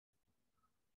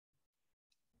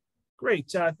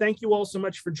Great. Thank you all so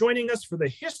much for joining us for the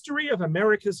history of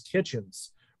America's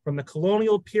kitchens. From the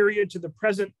colonial period to the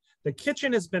present, the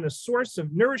kitchen has been a source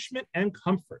of nourishment and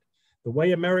comfort. The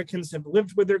way Americans have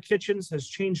lived with their kitchens has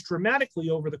changed dramatically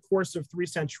over the course of 3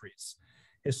 centuries.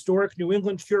 Historic New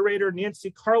England curator Nancy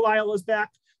Carlisle is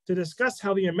back to discuss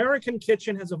how the American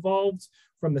kitchen has evolved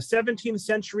from the 17th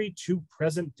century to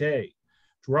present day.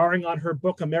 Drawing on her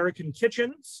book, American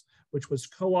Kitchens, which was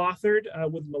co-authored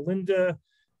with Melinda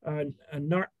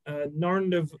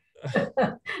Narardinov.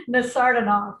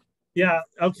 Yeah,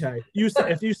 okay,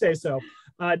 if you say so.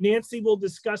 Nancy will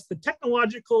discuss the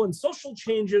technological and social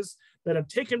changes that have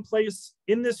taken place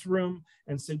in this room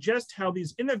and suggest how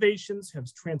these innovations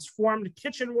have transformed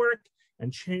kitchen work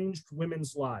and changed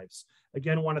women's lives.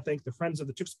 Again, I want to thank the Friends of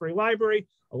the Tewksbury Library,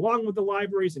 along with the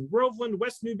libraries in Groveland,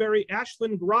 West Newbury,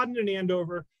 Ashland, Groton, and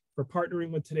Andover for partnering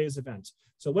with today's event.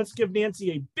 So let's give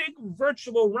Nancy a big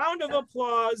virtual round of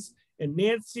applause. And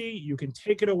Nancy, you can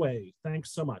take it away.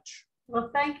 Thanks so much. Well,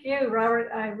 thank you,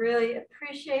 Robert. I really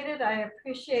appreciate it. I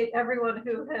appreciate everyone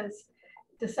who has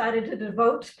decided to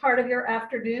devote part of your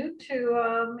afternoon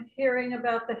to hearing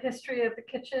about the history of the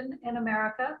kitchen in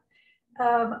America.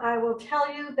 I will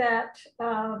tell you that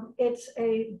it's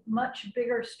a much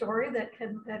bigger story that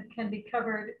can be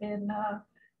covered in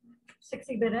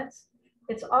 60 minutes.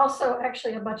 It's also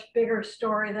actually a much bigger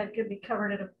story that could be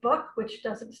covered in a book, which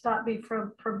doesn't stop me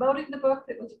from promoting the book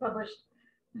that was published,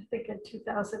 I think, in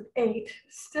 2008.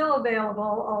 Still available,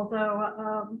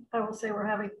 although I will say we're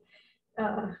having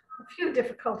a few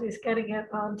difficulties getting it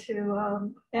onto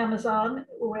Amazon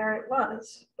where it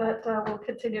was, but we'll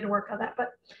continue to work on that. But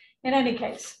in any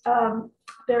case,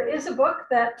 there is a book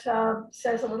that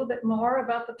says a little bit more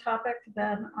about the topic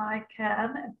than I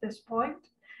can at this point.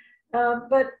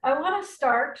 But I want to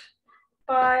start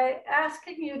by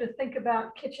asking you to think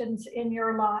about kitchens in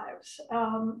your lives.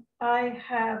 I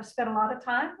have spent a lot of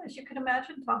time, as you can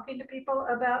imagine, talking to people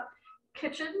about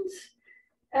kitchens.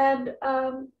 And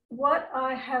what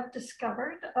I have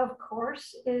discovered, of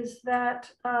course, is that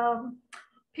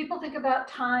people think about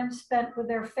time spent with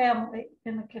their family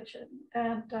in the kitchen.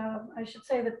 And I should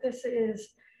say that this is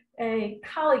a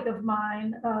colleague of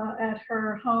mine at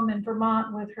her home in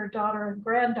Vermont with her daughter and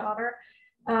granddaughter.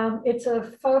 It's a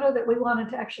photo that we wanted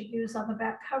to actually use on the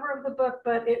back cover of the book,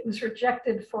 but it was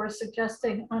rejected for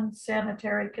suggesting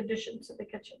unsanitary conditions in the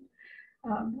kitchen.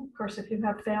 Of course, if you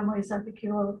have families, I think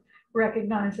you will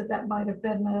recognize that that might have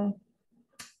been a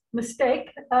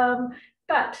mistake.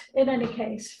 But in any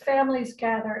case, families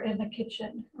gather in the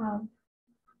kitchen.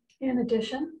 In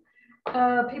addition,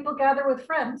 people gather with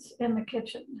friends in the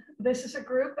kitchen. This is a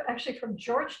group actually from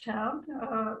Georgetown,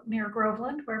 near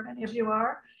Groveland, where many of you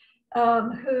are,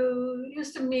 who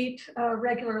used to meet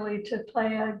regularly to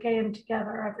play a game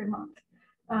together every month.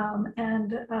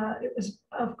 And it was,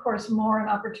 of course, more an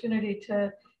opportunity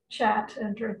to chat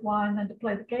and drink wine than to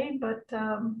play the game, but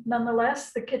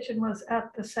nonetheless, the kitchen was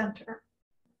at the center.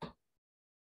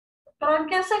 But I'm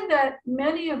guessing that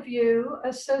many of you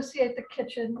associate the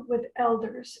kitchen with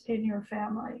elders in your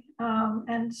family.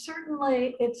 And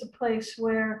certainly it's a place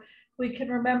where we can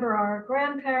remember our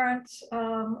grandparents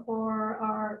or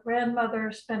our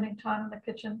grandmother spending time in the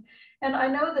kitchen. And I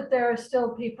know that there are still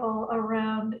people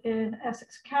around in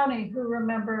Essex County who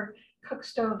remember cook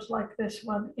stoves like this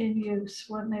one in use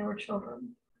when they were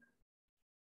children.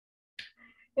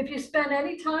 If you spend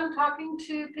any time talking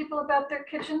to people about their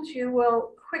kitchens, you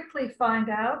will quickly find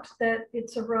out that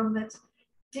it's a room that's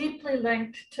deeply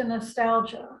linked to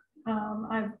nostalgia.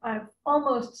 I've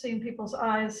almost seen people's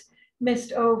eyes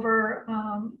mist over,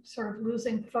 sort of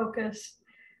losing focus.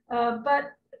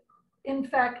 But in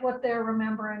fact, what they're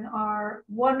remembering are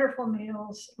wonderful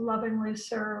meals lovingly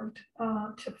served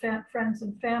to friends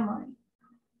and family.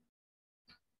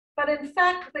 But in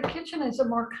fact, the kitchen is a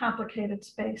more complicated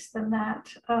space than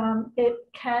that. It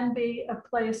can be a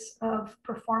place of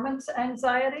performance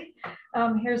anxiety.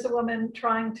 Here's a woman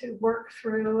trying to work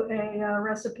through a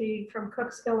recipe from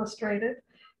Cook's Illustrated,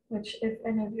 which, if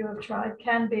any of you have tried,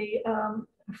 can be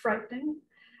frightening.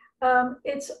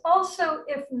 It's also,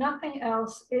 if nothing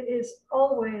else, it is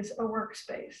always a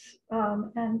workspace.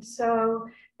 And so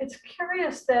it's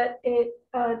curious that it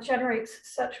generates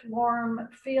such warm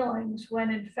feelings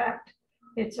when in fact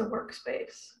it's a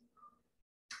workspace.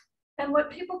 And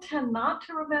what people tend not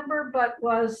to remember,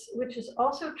 which is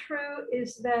also true,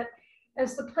 is that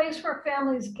as the place where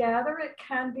families gather, it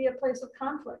can be a place of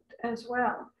conflict as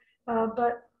well.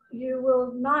 But you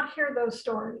will not hear those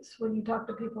stories when you talk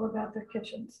to people about their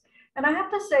kitchens. And I have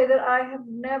to say that I have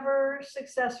never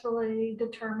successfully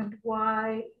determined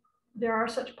why there are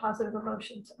such positive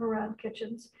emotions around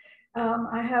kitchens.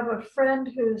 I have a friend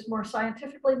who's more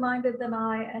scientifically minded than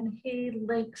I, and he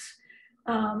links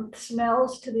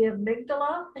smells to the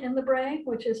amygdala in the brain,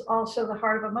 which is also the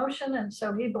heart of emotion. And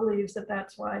so he believes that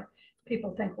that's why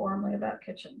people think warmly about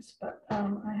kitchens, but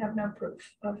I have no proof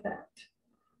of that.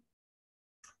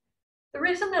 The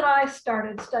reason that I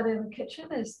started studying the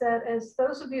kitchen is that, as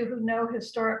those of you who know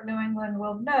historic New England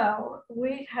will know,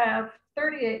 we have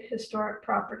 38 historic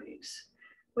properties,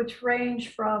 which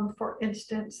range from, for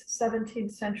instance,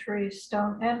 17th century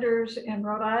stone enders in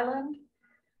Rhode Island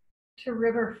to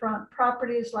riverfront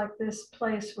properties like this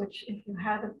place, which if you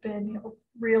haven't been, you'll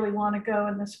really want to go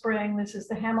in the spring. This is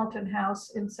the Hamilton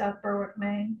House in South Berwick,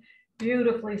 Maine,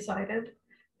 beautifully sited,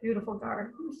 beautiful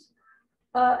gardens.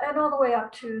 And all the way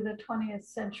up to the 20th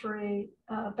century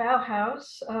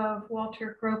Bauhaus of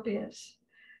Walter Gropius.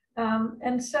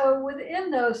 And so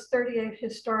within those 38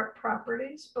 historic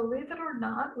properties, believe it or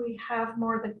not, we have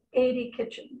more than 80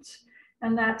 kitchens.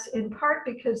 And that's in part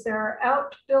because there are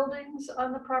outbuildings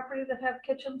on the property that have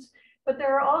kitchens, but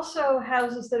there are also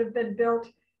houses that have been built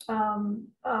a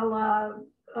la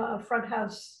front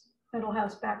house, middle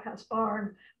house, back house,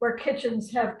 barn, where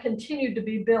kitchens have continued to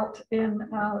be built in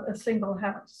a single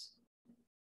house.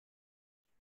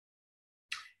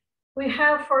 We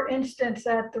have, for instance,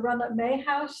 at the Runlet May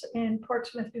House in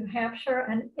Portsmouth, New Hampshire,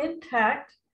 an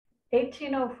intact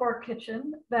 1804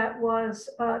 kitchen that was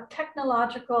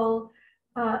technological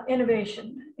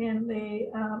innovation in the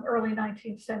early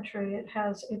 19th century. It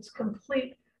has its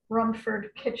complete Rumford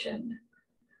kitchen.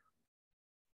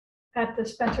 At the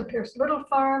Spencer Pierce Little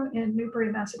Farm in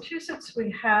Newbury, Massachusetts, we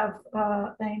have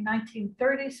a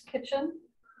 1930s kitchen.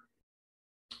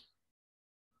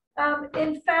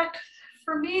 In fact,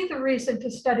 for me, the reason to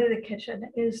study the kitchen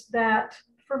is that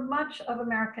for much of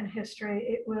American history,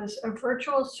 it was a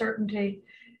virtual certainty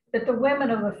that the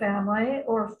women of the family,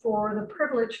 or for the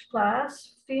privileged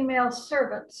class, female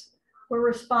servants, were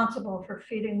responsible for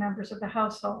feeding members of the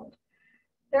household.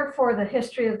 Therefore, the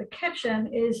history of the kitchen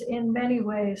is in many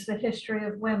ways the history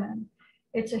of women.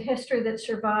 It's a history that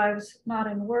survives not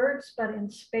in words, but in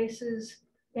spaces,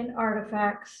 in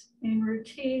artifacts, in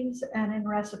routines, and in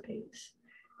recipes.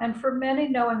 And for many,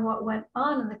 knowing what went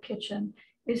on in the kitchen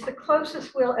is the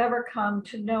closest we'll ever come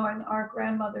to knowing our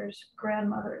grandmothers'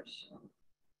 grandmothers.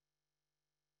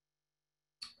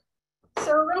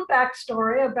 So a little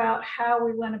backstory about how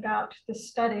we went about the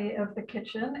study of the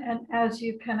kitchen. And as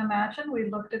you can imagine, we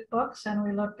looked at books and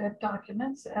we looked at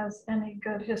documents, as any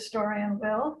good historian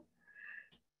will.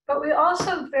 But we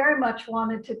also very much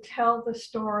wanted to tell the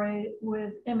story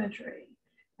with imagery.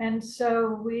 And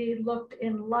so we looked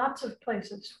in lots of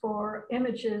places for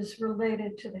images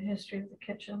related to the history of the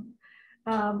kitchen.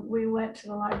 We went to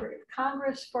the Library of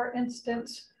Congress, for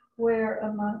instance, where,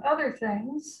 among other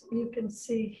things, you can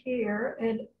see here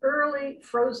an early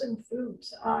frozen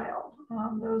foods aisle.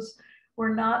 Those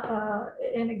were not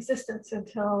in existence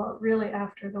until really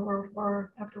after World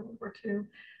War II.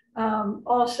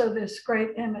 Also, this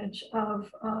great image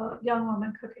of a young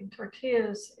woman cooking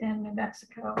tortillas in New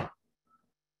Mexico.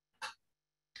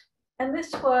 And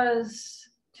this was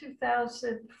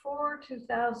 2004,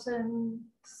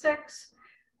 2006.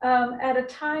 At a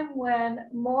time when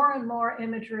more and more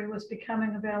imagery was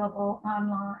becoming available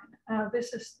online.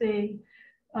 This is the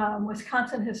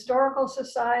Wisconsin Historical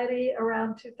Society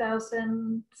around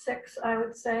 2006, I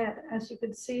would say. As you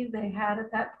can see, they had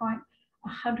at that point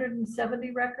 170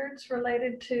 records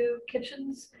related to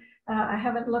kitchens. I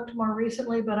haven't looked more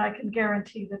recently, but I can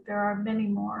guarantee that there are many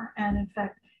more, and in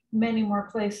fact, many more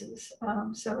places.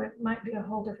 So it might be a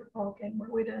whole different ballgame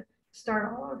were we to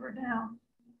start all over now.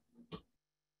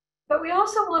 But we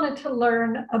also wanted to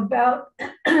learn about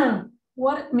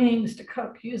what it means to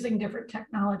cook using different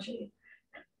technology.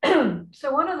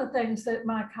 So one of the things that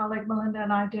my colleague Melinda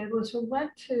and I did was we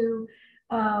went to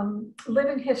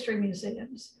living history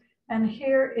museums. And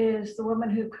here is the woman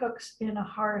who cooks in a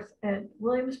hearth at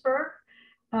Williamsburg.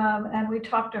 And we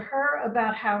talked to her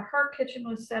about how her kitchen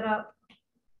was set up.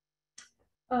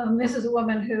 This is a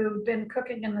woman who'd been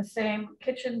cooking in the same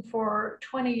kitchen for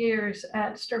 20 years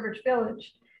at Sturbridge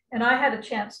Village. And I had a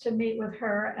chance to meet with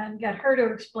her and get her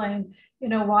to explain, you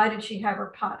know, why did she have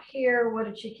her pot here? What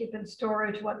did she keep in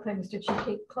storage? What things did she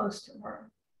keep close to her?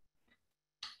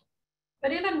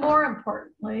 But even more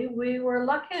importantly, we were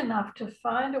lucky enough to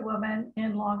find a woman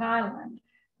in Long Island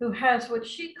who has what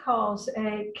she calls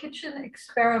a kitchen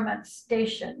experiment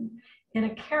station in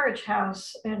a carriage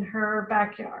house in her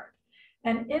backyard.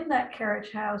 And in that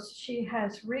carriage house, she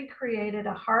has recreated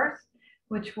a hearth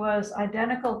which was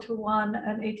identical to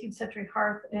an 18th century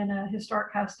hearth in a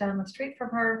historic house down the street from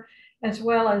her. as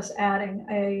well as adding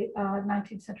a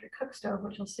 19th century cook stove,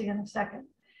 which you'll see in a second.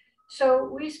 So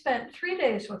we spent 3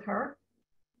 days with her.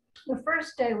 The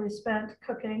first day we spent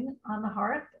cooking on the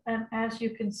hearth, and as you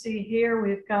can see here,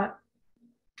 we've got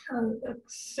a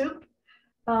soup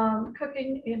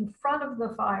cooking in front of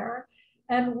the fire.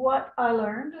 And what I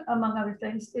learned, among other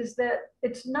things, is that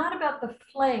it's not about the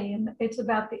flame, it's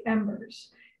about the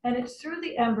embers. And it's through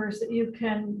the embers that you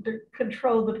can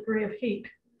control the degree of heat.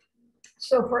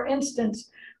 So for instance,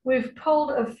 we've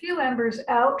pulled a few embers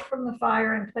out from the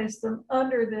fire and placed them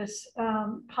under this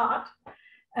pot,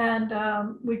 and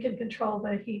we can control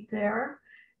the heat there.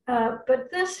 But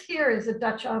this here is a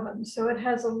Dutch oven, so it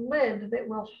has a lid that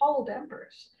will hold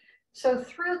embers. So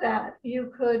through that,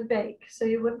 you could bake. So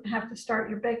you wouldn't have to start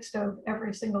your bake stove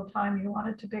every single time you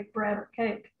wanted to bake bread or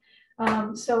cake.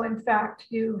 So in fact,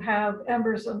 you have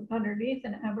embers underneath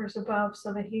and embers above,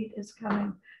 so the heat is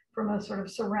coming from a sort of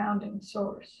surrounding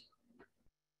source.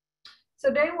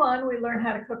 So day one, we learned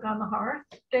how to cook on the hearth.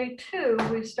 Day two,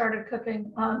 we started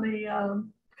cooking on the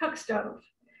cook stove.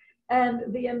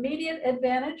 And the immediate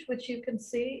advantage, which you can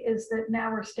see, is that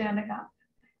now we're standing up.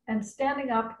 And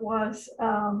standing up was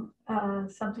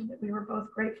something that we were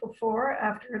both grateful for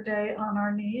after a day on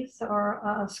our knees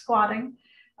or squatting.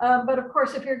 But of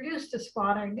course, if you're used to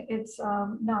squatting, it's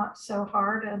not so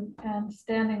hard, and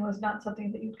standing was not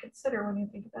something that you'd consider when you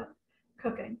think about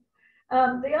cooking.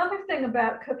 The other thing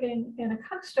about cooking in a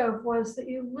cook stove was that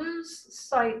you lose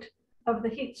sight of the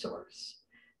heat source.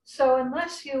 So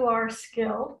unless you are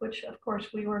skilled, which of course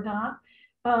we were not,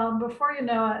 before you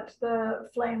know it, the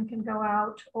flame can go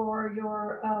out or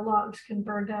your logs can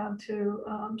burn down to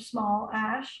small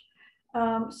ash.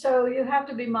 So you have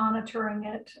to be monitoring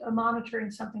it,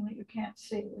 monitoring something that you can't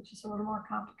see, which is a little more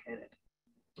complicated.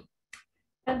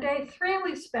 And day three,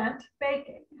 we spent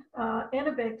baking in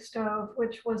a bake stove,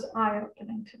 which was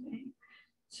eye-opening to me.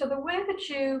 So the way that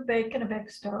you bake in a bake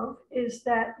stove is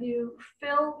that you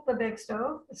fill the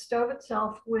stove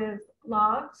itself, with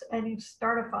logs, and you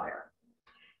start a fire.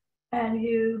 And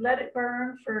you let it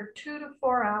burn for 2 to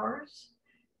 4 hours.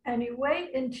 And you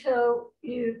wait until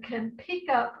you can peek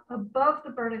up above the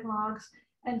burning logs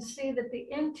and see that the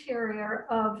interior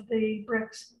of the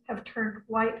bricks have turned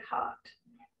white hot.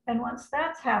 And once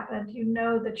that's happened, you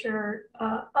know that your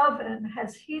oven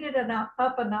has heated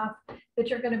up enough that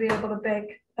you're going to be able to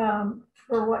bake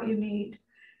for what you need.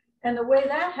 And the way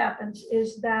that happens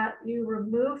is that you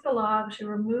remove the logs, you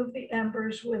remove the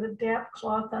embers with a damp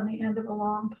cloth on the end of a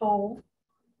long pole.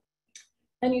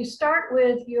 And you start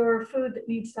with your food that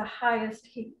needs the highest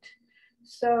heat.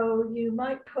 So you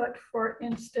might put, for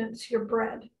instance, your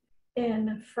bread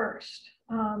in first.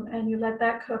 And you let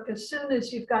that cook. As soon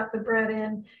as you've got the bread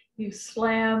in, you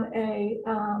slam a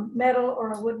metal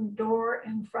or a wooden door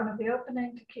in front of the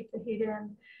opening to keep the heat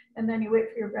in. And then you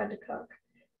wait for your bread to cook.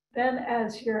 Then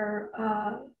as your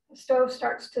stove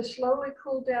starts to slowly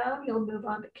cool down, you'll move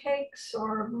on to cakes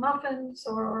or muffins,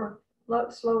 or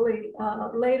slowly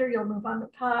later you'll move on to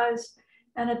pies.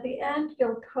 And at the end,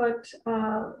 you'll put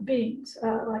beans,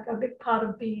 like a big pot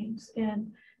of beans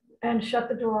in, and shut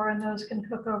the door, and those can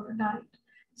cook overnight.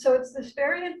 So it's this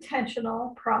very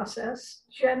intentional process,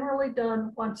 generally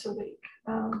done once a week,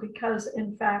 because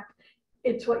in fact,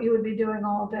 it's what you would be doing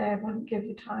all day. It wouldn't give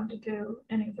you time to do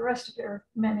any of the rest of your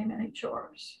many, many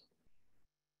chores.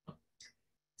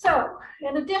 So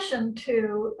in addition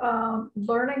to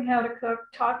learning how to cook,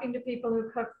 talking to people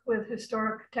who cook with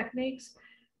historic techniques,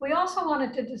 we also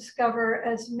wanted to discover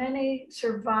as many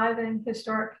surviving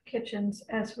historic kitchens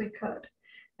as we could.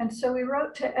 And so we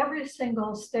wrote to every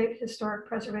single state historic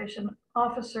preservation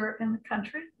officer in the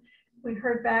country. We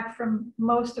heard back from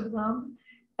most of them,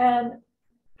 and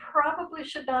probably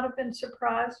should not have been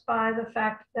surprised by the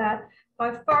fact that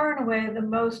by far and away the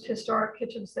most historic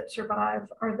kitchens that survive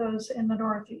are those in the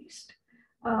Northeast.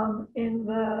 In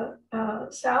the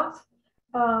South,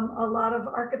 a lot of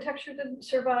architecture didn't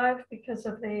survive because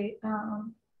of the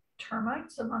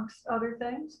termites, amongst other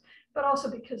things, but also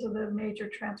because of the major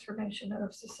transformation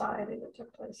of society that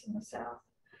took place in the South.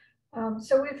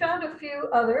 So we found a few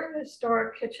other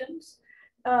historic kitchens.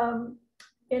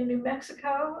 In New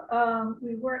Mexico,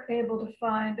 we weren't able to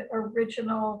find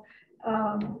original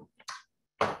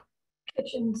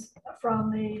kitchens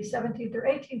from the 17th or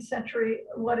 18th century.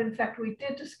 What in fact we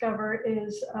did discover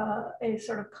is a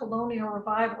sort of colonial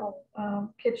revival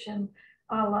kitchen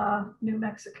a la New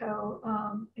Mexico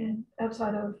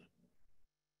outside of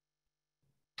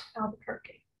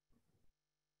Albuquerque.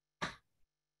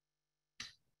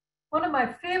 One of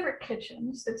my favorite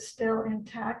kitchens that's still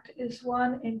intact is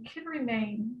one in Kittery,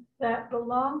 Maine, that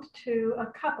belonged to a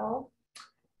couple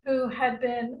who had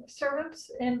been servants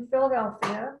in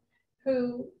Philadelphia,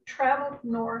 who traveled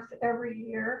north every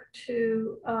year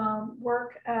to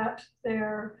work at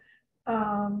their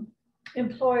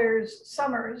employers'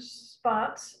 summers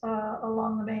spots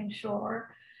along the main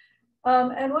shore.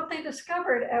 And what they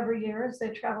discovered every year as they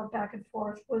traveled back and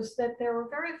forth was that there were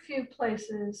very few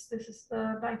places, this is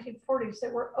the 1940s,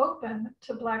 that were open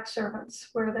to Black servants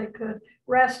where they could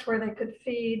rest, where they could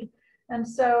feed. And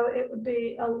so it would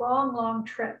be a long, long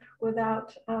trip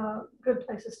without good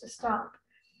places to stop.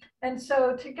 And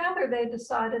so together they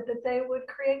decided that they would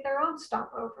create their own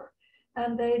stopover.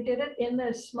 And they did it in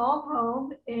this small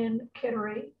home in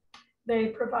Kittery. They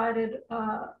provided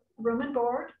room and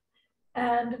board,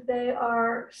 and they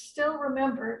are still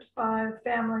remembered by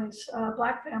families,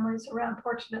 Black families around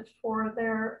Portsmouth, for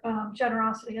their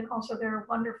generosity and also their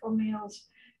wonderful meals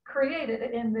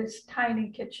created in this tiny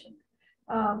kitchen.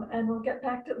 And we'll get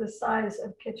back to the size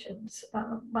of kitchens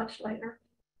much later.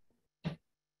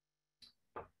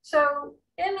 So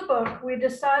in the book, we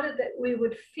decided that we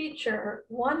would feature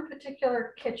one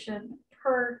particular kitchen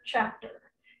per chapter,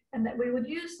 and that we would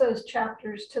use those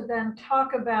chapters to then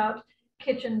talk about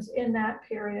kitchens in that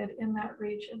period, in that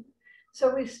region.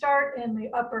 So we start in the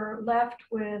upper left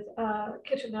with a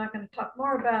kitchen that I'm going to talk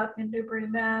more about in Newbury,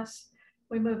 Mass.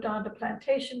 We moved on to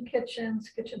plantation kitchens,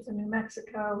 kitchens in New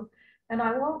Mexico. And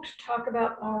I won't talk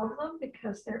about all of them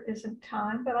because there isn't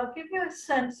time, but I'll give you a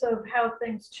sense of how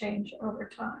things change over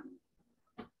time.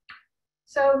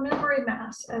 So Newbury,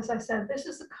 Mass, as I said, this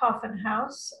is the Coffin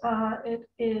House. It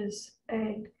is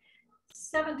a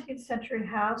 17th century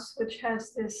house, which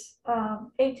has this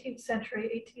 18th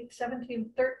century,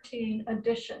 1713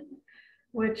 addition,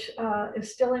 which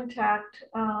is still intact,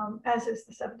 as is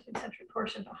the 17th century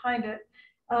portion behind it.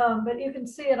 But you can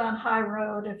see it on High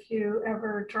Road if you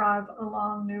ever drive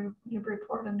along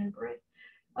Newburyport and Newbury.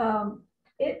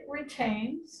 It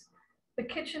retains the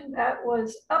kitchen that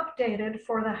was updated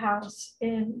for the house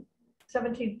in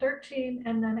 1713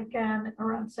 and then again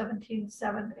around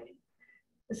 1770.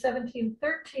 The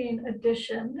 1713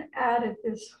 addition added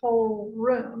this whole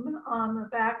room on the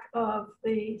back of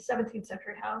the 17th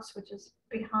century house, which is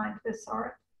behind this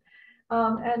hearth.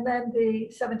 And then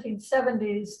the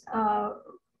 1770s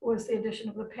was the addition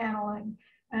of the paneling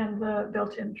and the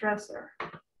built-in dresser.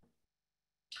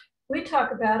 We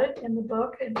talk about it in the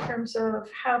book in terms of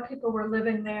how people were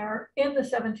living there in the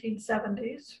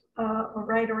 1770s,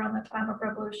 right around the time of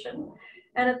Revolution.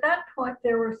 And at that point,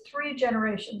 there were three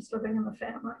generations living in the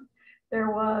family. There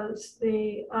was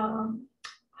the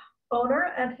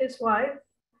owner and his wife,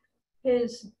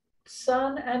 his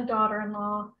son and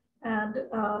daughter-in-law, and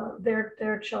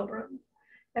their children.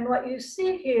 And what you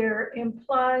see here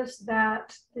implies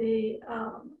that the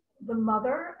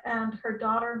mother and her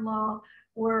daughter-in-law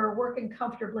were working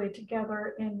comfortably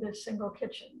together in this single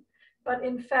kitchen. But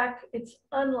in fact, it's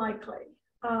unlikely.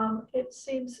 It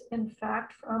seems, in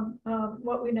fact, from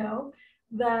what we know,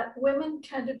 that women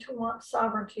tended to want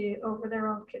sovereignty over their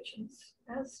own kitchens,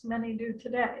 as many do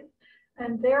today.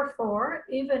 And therefore,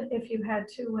 even if you had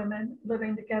two women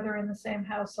living together in the same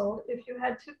household, if you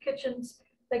had two kitchens,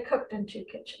 they cooked in two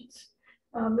kitchens.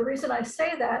 The reason I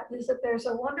say that is that there's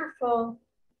a wonderful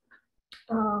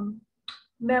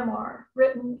memoir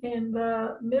written in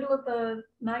the middle of the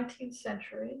 19th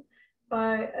century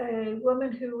by a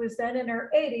woman who was then in her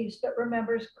 80s, but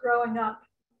remembers growing up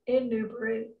in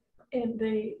Newbury in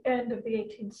the end of the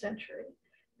 18th century.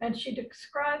 And she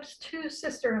describes two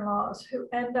sister-in-laws who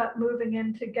end up moving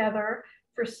in together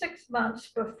for 6 months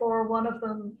before one of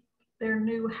them, their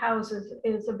new houses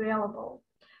is available.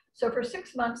 So for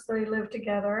 6 months they live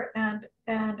together, and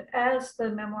as the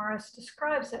memoirist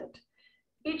describes it,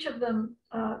 each of them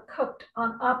cooked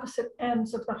on opposite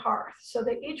ends of the hearth. So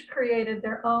they each created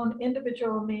their own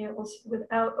individual meals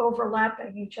without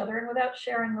overlapping each other and without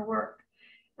sharing the work.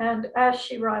 And as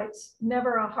she writes,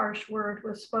 never a harsh word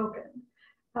was spoken.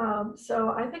 So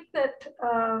I think that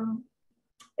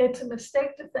it's a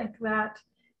mistake to think that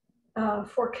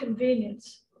for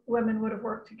convenience, women would have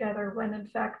worked together when in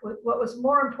fact what was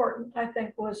more important, I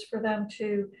think, was for them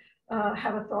to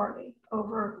have authority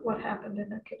over what happened in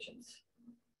their kitchens.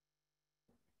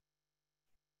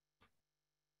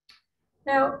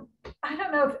 Now, I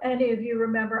don't know if any of you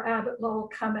remember Abbott Lowell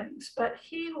Cummings, but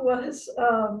he was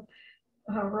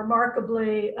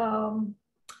remarkably,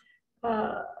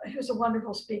 he was a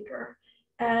wonderful speaker.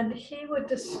 And he would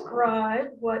describe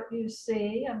what you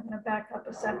see, I'm going to back up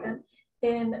a second,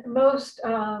 in most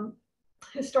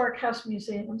historic house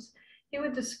museums. He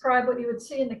would describe what you would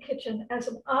see in the kitchen as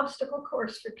an obstacle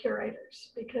course for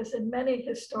curators, because in many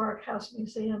historic house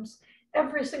museums,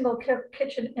 every single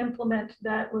kitchen implement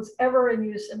that was ever in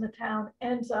use in the town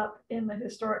ends up in the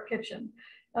historic kitchen.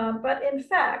 But in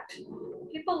fact,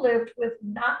 people lived with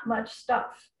not much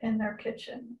stuff in their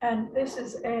kitchen. And this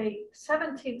is a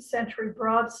 17th century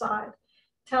broadside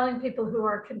telling people who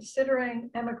are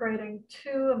considering emigrating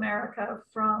to America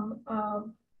from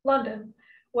London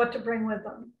what to bring with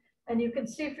them. And you can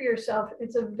see for yourself,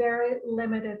 it's a very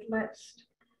limited list.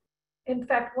 In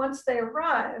fact, once they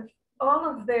arrive, all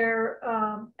of their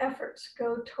efforts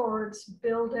go towards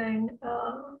building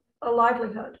a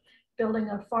livelihood, building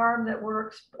a farm that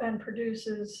works and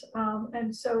produces.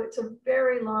 And so it's a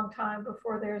very long time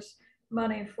before there's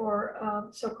money for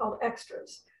so-called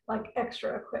extras, like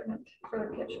extra equipment for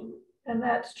the kitchen. And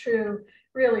that's true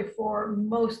really for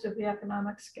most of the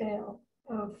economic scale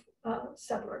of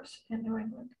settlers in New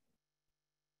England.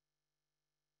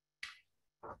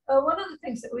 One of the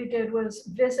things that we did was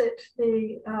visit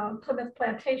the Plymouth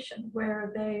plantation,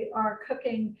 where they are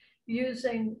cooking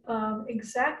using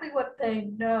exactly what they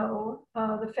know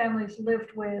the families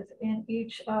lived with in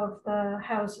each of the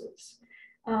houses.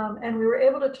 And we were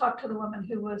able to talk to the woman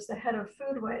who was the head of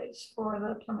foodways for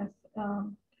the Plymouth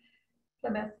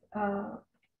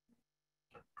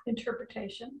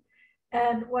interpretation.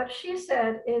 And what she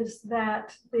said is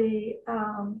that the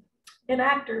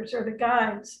enactors or the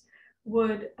guides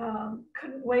would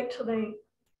couldn't wait till they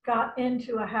got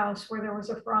into a house where there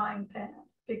was a frying pan,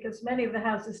 because many of the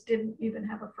houses didn't even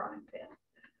have a frying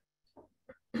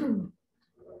pan.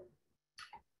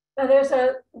 Now, there's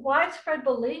a widespread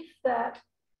belief that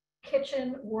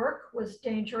kitchen work was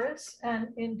dangerous,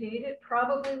 and indeed it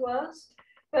probably was,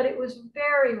 but it was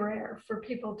very rare for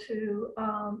people to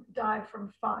die from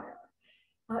fire,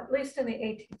 at least in the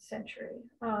 18th century.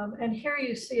 And here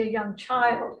you see a young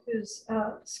child who's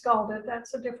scalded.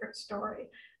 That's a different story.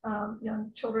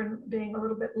 Young children being a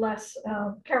little bit less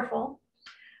careful.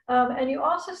 And you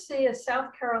also see a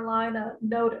South Carolina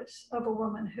notice of a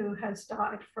woman who has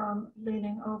died from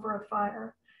leaning over a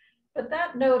fire. But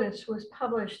that notice was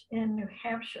published in New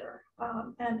Hampshire.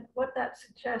 And what that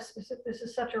suggests is that this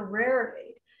is such a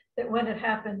rarity that when it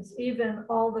happens, even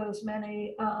all those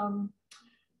many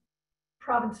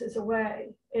provinces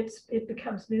away, it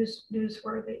becomes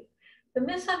newsworthy. The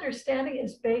misunderstanding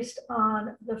is based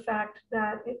on the fact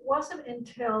that it wasn't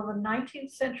until the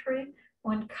 19th century,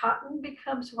 when cotton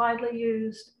becomes widely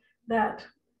used, that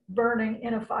burning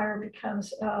in a fire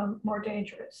becomes more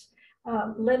dangerous.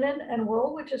 Linen and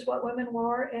wool, which is what women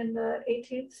wore in the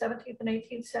 18th, 17th, and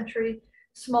 18th century,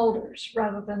 smolders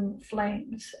rather than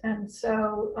flames. And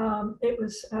so it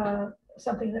was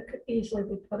something that could easily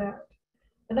be put out.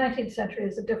 The 19th century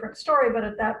is a different story, but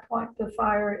at that point, the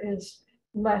fire is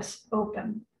less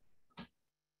open.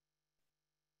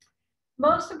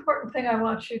 Most important thing I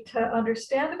want you to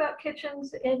understand about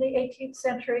kitchens in the 18th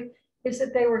century is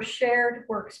that they were shared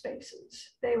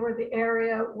workspaces. They were the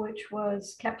area which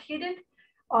was kept heated.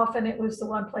 Often it was the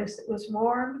one place that was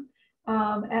warm.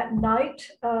 At night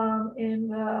in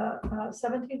the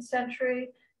 17th century,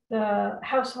 the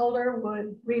householder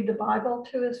would read the Bible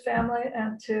to his family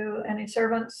and to any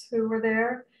servants who were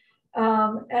there.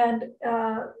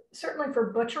 Certainly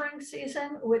for butchering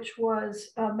season, which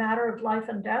was a matter of life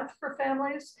and death for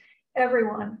families,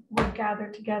 everyone would gather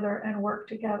together and work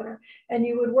together. And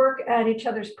you would work at each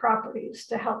other's properties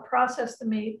to help process the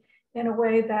meat in a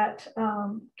way that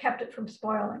kept it from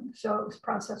spoiling, so it was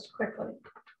processed quickly.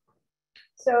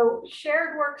 So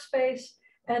shared workspace,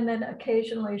 and then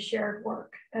occasionally shared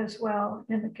work as well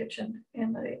in the kitchen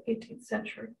in the 18th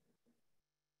century.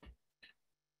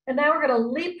 And now we're going to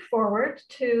leap forward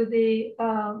to the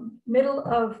middle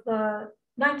of the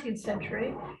 19th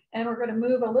century, and we're going to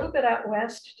move a little bit out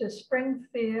west to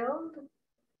Springfield,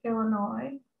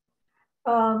 Illinois.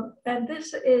 And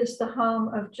this is the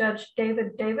home of Judge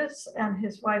David Davis and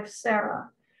his wife,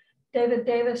 Sarah. David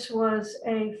Davis was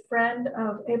a friend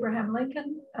of Abraham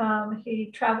Lincoln.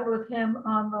 He traveled with him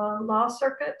on the law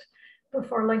circuit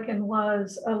before Lincoln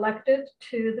was elected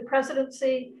to the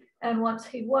presidency. And once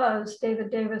he was,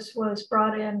 David Davis was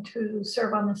brought in to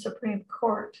serve on the Supreme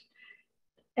Court.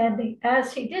 And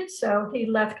as he did so, he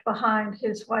left behind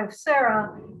his wife,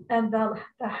 Sarah, and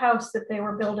the house that they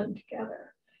were building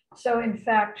together. So in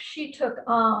fact, she took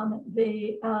on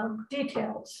the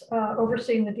details,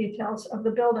 overseeing the details of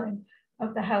the building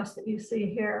of the house that you see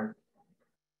here.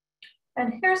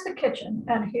 And here's the kitchen,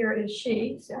 and here is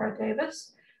she, Sarah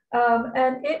Davis.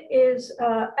 And it is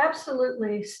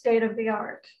absolutely state of the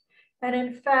art. And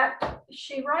in fact,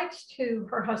 she writes to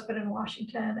her husband in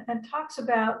Washington and talks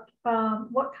about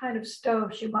what kind of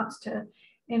stove she wants to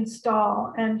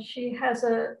install, and she has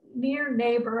a near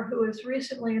neighbor who has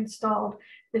recently installed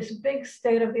this big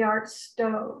state-of-the-art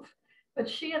stove, but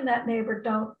she and that neighbor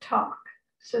don't talk.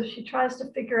 So she tries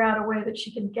to figure out a way that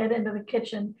she can get into the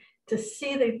kitchen to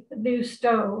see the new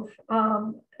stove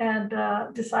and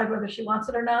decide whether she wants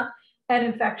it or not. And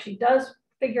in fact, she does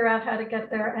figure out how to get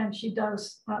there, and she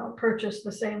does purchase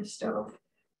the same stove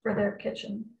for their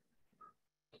kitchen.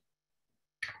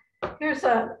 Here's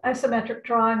an isometric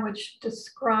drawing which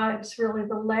describes really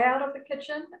the layout of the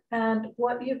kitchen. And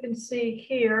what you can see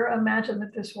here, imagine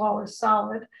that this wall is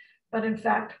solid, but in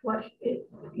fact, what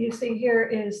you see here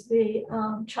is the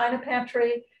china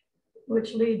pantry,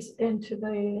 which leads into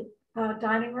the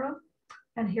dining room.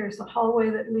 And here's the hallway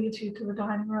that leads you to the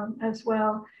dining room as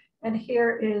well. And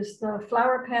here is the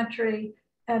flower pantry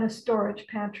and a storage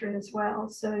pantry as well.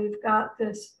 So you've got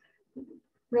this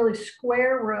really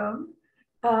square room.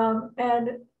 And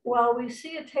while we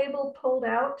see a table pulled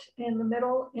out in the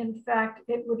middle, in fact,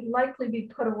 it would likely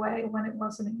be put away when it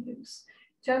wasn't in use.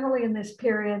 Generally in this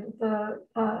period, the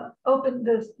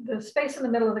space in the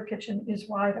middle of the kitchen is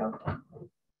wide open.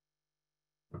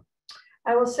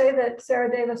 I will say that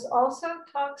Sarah Davis also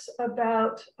talks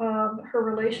about her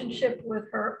relationship with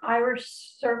her Irish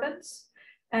servants,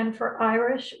 and for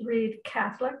Irish, read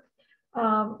Catholic,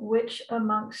 which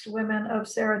amongst women of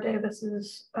Sarah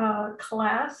Davis's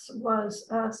class was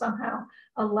somehow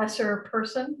a lesser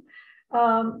person.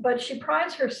 But she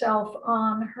prides herself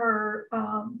on her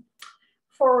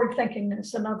forward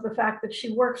thinkingness and of the fact that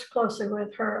she works closely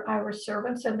with her Irish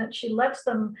servants and that she lets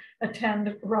them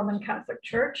attend Roman Catholic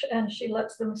Church and she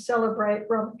lets them celebrate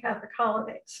Roman Catholic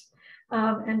holidays.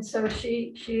 And so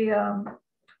she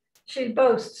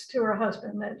boasts to her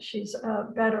husband that she's a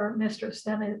better mistress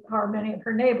than are many of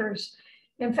her neighbors.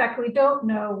 In fact, we don't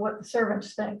know what the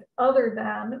servants think, other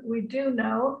than we do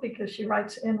know, because she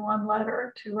writes in one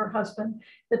letter to her husband,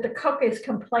 that the cook is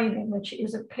complaining that she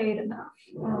isn't paid enough.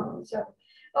 So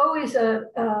always a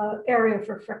area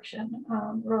for friction,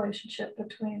 relationship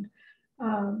between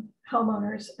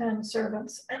homeowners and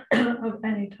servants of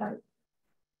any type.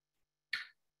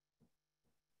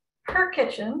 Her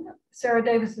kitchen, Sarah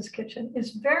Davis's kitchen,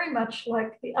 is very much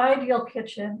like the ideal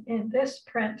kitchen in this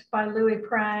print by Louis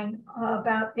Prang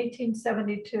about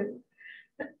 1872.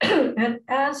 And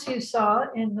as you saw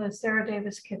in the Sarah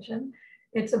Davis kitchen,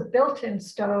 it's a built-in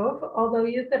stove, although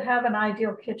you could have an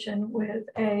ideal kitchen with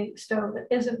a stove that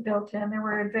isn't built in. There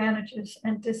were advantages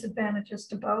and disadvantages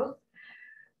to both.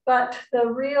 But the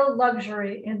real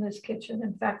luxury in this kitchen,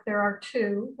 in fact, there are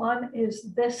two. One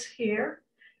is this here,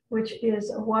 which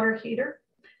is a water heater.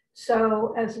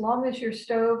 So as long as your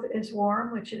stove is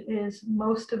warm, which it is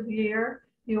most of the year,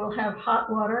 you will have hot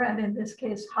water, and in this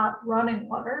case, hot running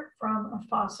water from a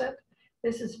faucet.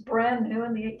 This is brand new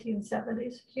in the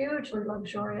 1870s, hugely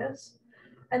luxurious.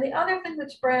 And the other thing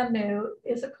that's brand new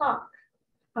is a clock.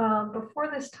 Before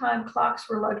this time, clocks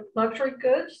were luxury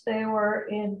goods. They were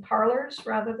in parlors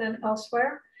rather than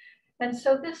elsewhere. And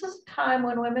so this is a time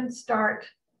when women start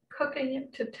cooking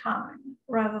to time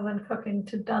rather than cooking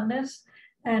to doneness.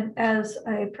 And as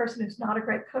a person who's not a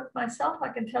great cook myself, I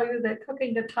can tell you that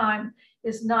cooking to time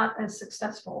is not as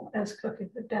successful as cooking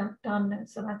to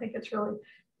doneness. And I think it's really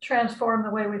transformed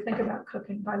the way we think about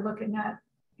cooking by looking at,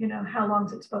 you know, how long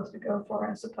is it supposed to go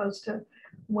for as opposed to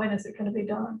when is it going to be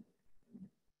done.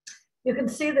 You can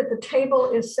see that the table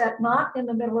is set not in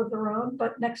the middle of the room,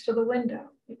 but next to the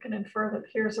window. You can infer that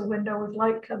here's a window with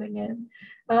light coming in.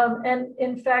 And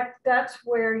in fact, that's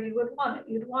where you would want it.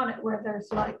 You'd want it where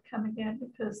there's light coming in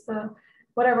because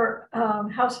whatever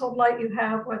household light you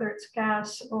have, whether it's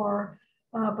gas or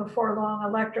before long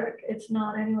electric, it's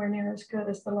not anywhere near as good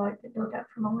as the light that you'll get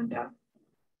from a window.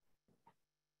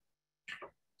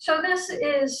 So this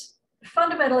is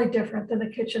fundamentally different than the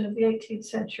kitchen of the 18th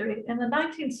century. In the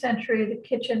 19th century, the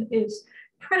kitchen is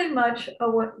pretty much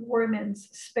a women's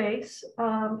space.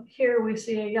 Here we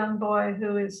see a young boy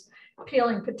who is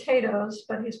peeling potatoes,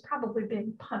 but he's probably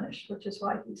being punished, which is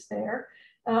why he's there.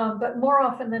 But more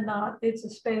often than not, it's a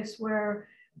space where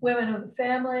women of the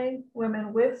family,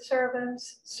 women with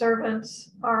servants,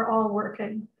 servants are all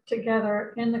working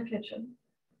together in the kitchen.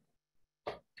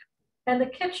 And the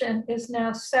kitchen is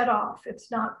now set off.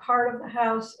 It's not part of the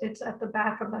house, it's at the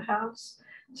back of the house.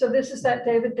 So this is that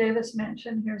David Davis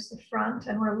mansion. Here's the front,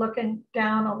 and we're looking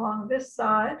down along this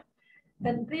side.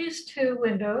 And these two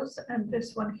windows and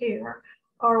this one here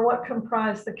are what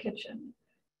comprise the kitchen.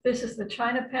 This is the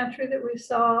china pantry that we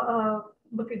saw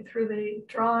looking through the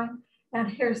drawing, and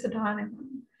here's the dining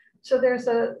room. So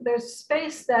there's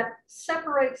space that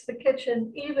separates the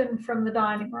kitchen even from the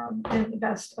dining room in the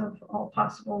best of all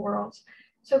possible worlds.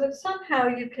 so that somehow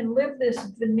you can live this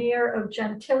veneer of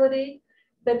gentility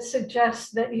that suggests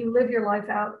that you live your life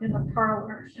out in the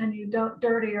parlor and you don't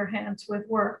dirty your hands with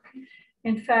work.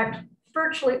 In fact,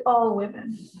 virtually all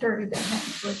women dirty their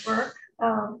hands with work.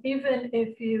 Even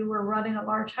if you were running a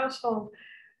large household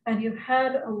and you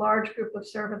had a large group of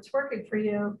servants working for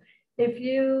you, if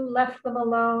you left them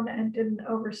alone and didn't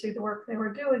oversee the work they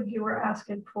were doing, you were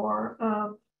asking for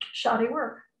shoddy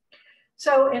work.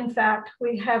 So in fact,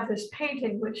 we have this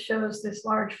painting which shows this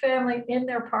large family in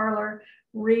their parlor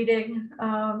reading,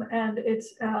 and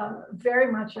it's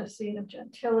very much a scene of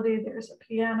gentility. There's a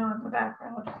piano in the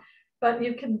background, but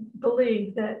you can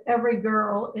believe that every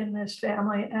girl in this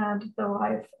family and the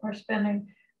wife are spending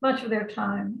much of their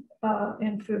time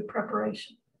in food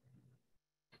preparation.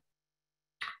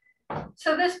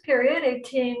 So this period,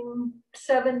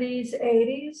 1870s,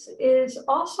 80s, is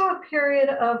also a period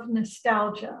of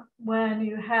nostalgia when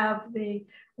you have the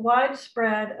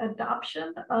widespread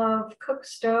adoption of cook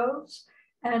stoves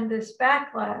and this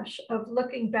backlash of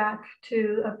looking back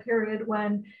to a period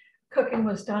when cooking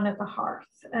was done at the hearth.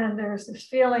 And there's this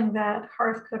feeling that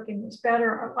hearth cooking was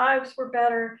better, our lives were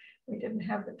better, we didn't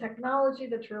have the technology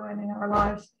that's ruining our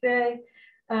lives today.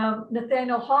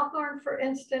 Nathaniel Hawthorne, for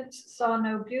instance, saw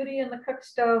no beauty in the cook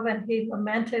stove and he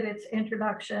lamented its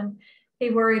introduction. He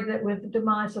worried that with the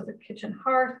demise of the kitchen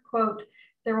hearth, quote,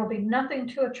 there will be nothing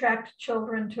to attract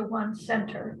children to one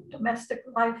center. Domestic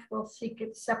life will seek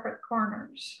its separate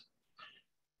corners.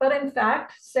 But in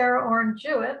fact, Sarah Orne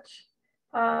Jewett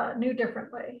knew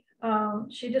differently.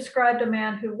 She described a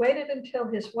man who waited until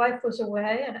his wife was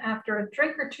away, and after a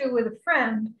drink or two with a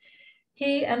friend,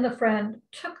 he and the friend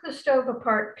took the stove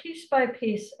apart piece by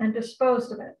piece and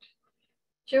disposed of it.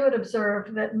 Jewett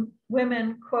observed that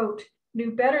women, quote, knew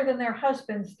better than their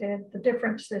husbands did the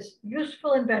difference this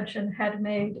useful invention had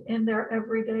made in their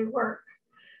everyday work.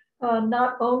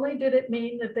 Not only did it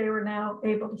mean that they were now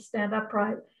able to stand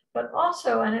upright, but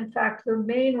also, and in fact, the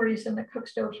main reason that cook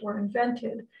stoves were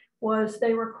invented was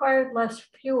they required less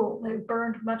fuel. They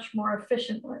burned much more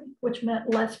efficiently, which meant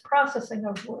less processing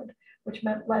of wood, which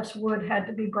meant less wood had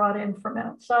to be brought in from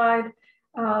outside.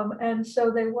 And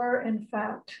so they were, in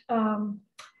fact, a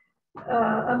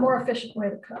more efficient way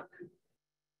to cook.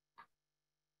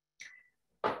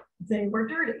 They were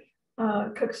dirty.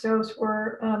 Cook stoves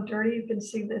were dirty. You can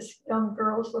see this young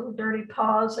girl's little dirty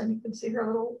paws, and you can see her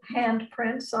little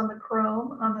handprints on the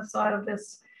chrome on the side of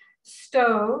this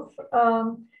stove.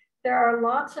 There are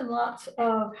lots and lots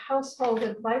of household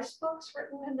advice books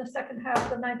written in the second half of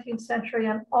the 19th century,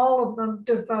 and all of them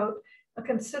devote a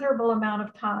considerable amount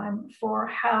of time for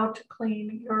how to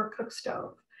clean your cook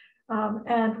stove.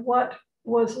 And what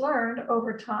was learned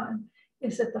over time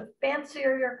is that the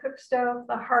fancier your cook stove,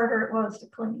 the harder it was to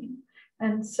clean.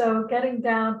 And so getting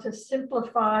down to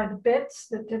simplified bits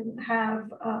that didn't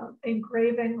have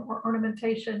engraving or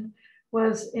ornamentation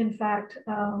was in fact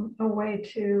a way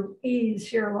to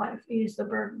ease your life, ease the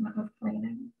burden of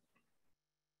cleaning.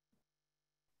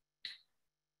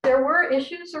 There were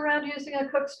issues around using a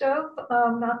cook stove,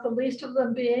 not the least of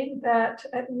them being that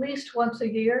at least once a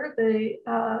year,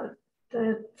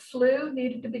 the flue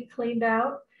needed to be cleaned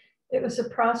out. It was a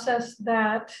process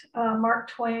that Mark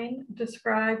Twain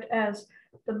described as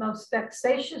the most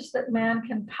vexatious that man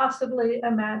can possibly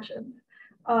imagine.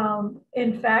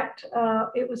 In fact,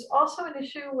 it was also an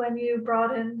issue when you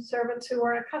brought in servants who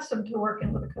weren't accustomed to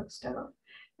working with a cook stove.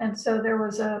 And so there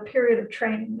was a period of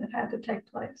training that had to take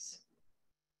place.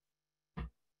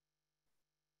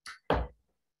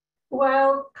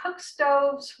 While cook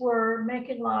stoves were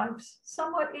making lives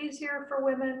somewhat easier for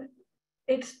women,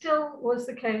 it still was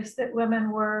the case that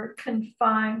women were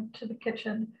confined to the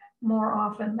kitchen more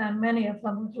often than many of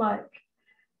them would like.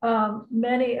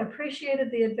 Many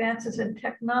appreciated the advances in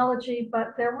technology,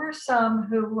 but there were some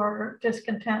who were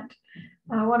discontent.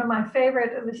 One of my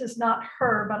favorite, this is not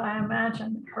her, but I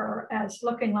imagine her as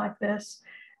looking like this,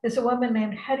 is a woman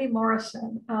named Hetty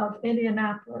Morrison of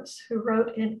Indianapolis, who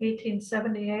wrote in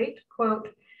 1878,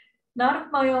 quote, "Not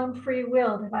of my own free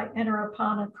will did I enter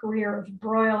upon a career of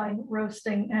broiling,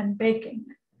 roasting, and baking,"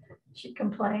 she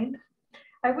complained.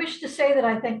 "I wish to say that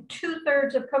I think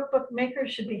 2/3 of cookbook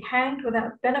makers should be hanged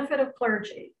without benefit of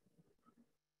clergy."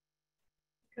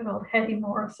 Good old Hetty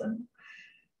Morrison.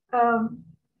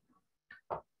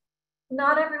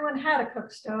 Not everyone had a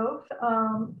cook stove.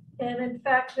 And in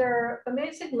fact, there are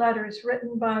amazing letters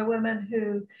written by women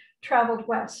who traveled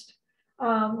west,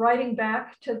 writing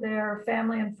back to their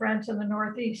family and friends in the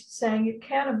Northeast saying, you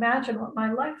can't imagine what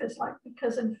my life is like,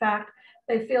 because in fact,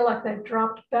 they feel like they've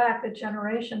dropped back a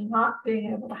generation not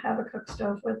being able to have a cook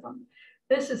stove with them.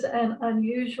 This is an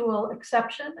unusual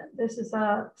exception. This is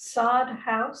a sod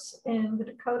house in the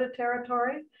Dakota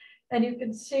Territory. And you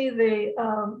can see the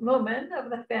woman of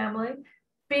the family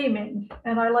beaming.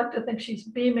 And I like to think she's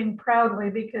beaming proudly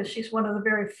because she's one of the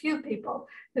very few people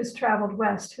who's traveled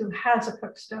west who has a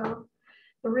cook stove.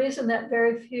 The reason that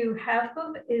very few have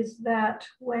them is that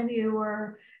when you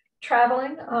were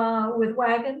traveling with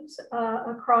wagons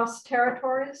across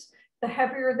territories, the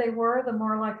heavier they were, the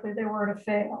more likely they were to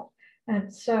fail.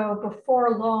 And so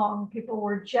before long, people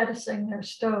were jettisoning their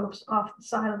stoves off the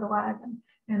side of the wagon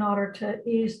in order to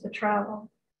ease the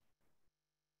travel.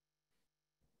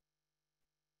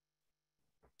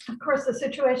 Of course, the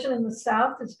situation in the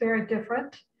South is very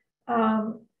different.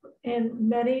 In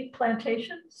many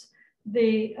plantations,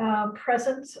 the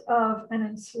presence of an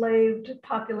enslaved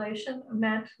population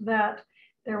meant that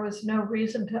there was no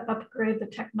reason to upgrade the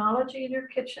technology in your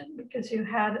kitchen because you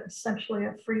had essentially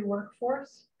a free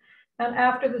workforce. And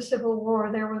after the Civil War,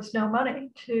 there was no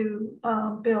money to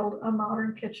build a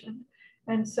modern kitchen.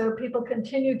 And so people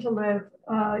continued to live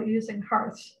using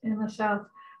hearths in the South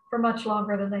for much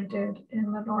longer than they did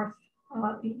in the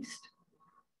Northeast.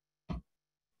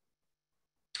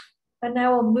 And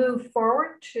now we'll move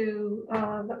forward to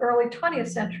the early 20th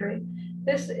century.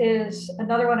 This is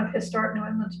another one of Historic New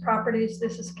England's properties.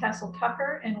 This is Castle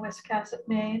Tucker in Wiscasset,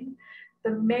 Maine. The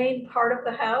main part of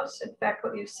the house, in fact,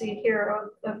 what you see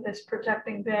here of this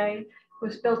projecting bay,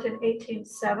 was built in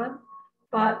 1807,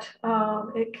 but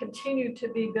it continued to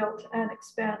be built and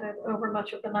expanded over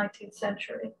much of the 19th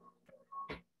century.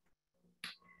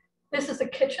 This is a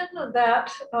kitchen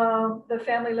that the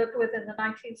family lived with in the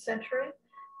 19th century.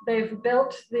 They've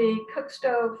built the cook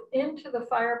stove into the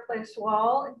fireplace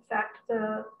wall. In fact,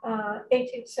 the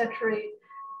 18th century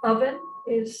oven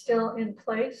is still in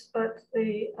place, but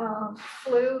the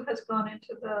flue has gone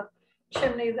into the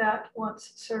chimney that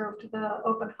once served the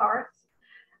open hearth.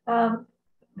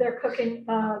 They're cooking,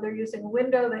 they're using a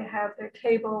window. They have their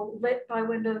table lit by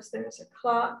windows. There's a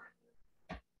clock.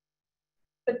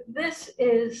 But this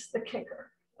is the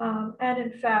kicker. And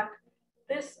in fact,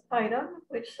 this item,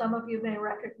 which some of you may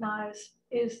recognize,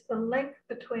 is the link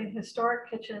between historic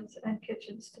kitchens and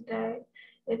kitchens today.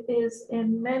 It is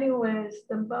in many ways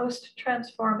the most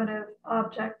transformative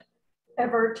object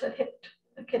ever to hit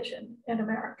a kitchen in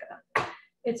America.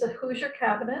 It's a Hoosier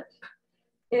cabinet.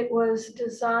 It was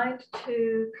designed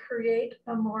to create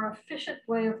a more efficient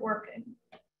way of working.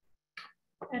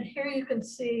 And here you can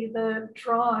see the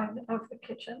drawing of the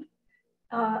kitchen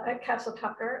at Castle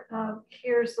Tucker.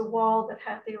 Here's the wall that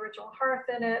had the original hearth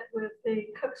in it with the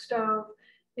cook stove.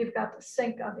 You've got the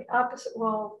sink on the opposite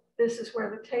wall. This is where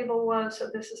the table was. So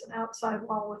this is an outside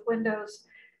wall with windows.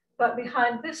 But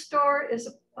behind this door is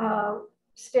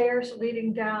stairs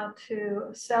leading down to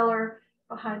a cellar.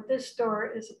 Behind this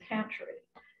door is a pantry.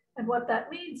 And what that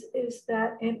means is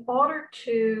that in order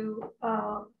to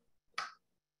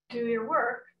do your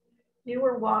work, you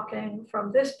were walking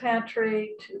from this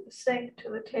pantry to the sink to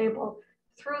the table,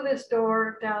 through this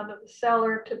door down to the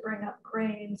cellar to bring up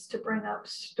grains, to bring up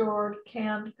stored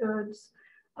canned goods.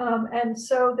 And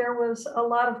so there was a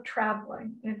lot of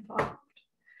traveling involved.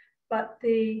 But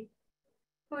the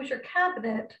Hoosier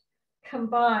cabinet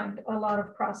combined a lot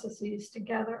of processes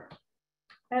together.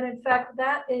 And in fact,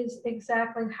 that is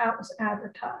exactly how it was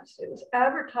advertised. It was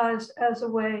advertised as a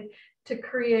way to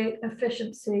create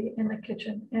efficiency in the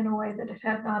kitchen in a way that it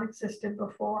had not existed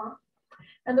before.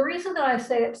 And the reason that I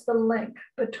say it's the link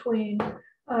between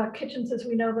kitchens as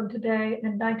we know them today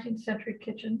and 19th century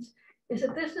kitchens is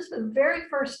that this is the very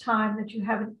first time that you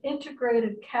have an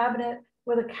integrated cabinet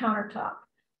with a countertop.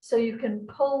 So you can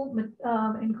pull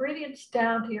ingredients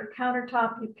down to your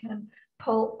countertop. You can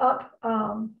pull up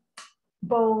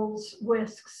bowls,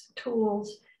 whisks,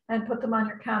 tools, and put them on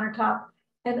your countertop.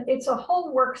 And it's a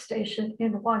whole workstation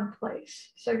in one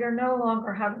place. So you're no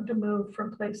longer having to move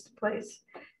from place to place.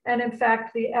 And in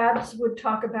fact, the ads would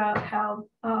talk about how,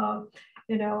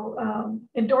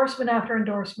 endorsement after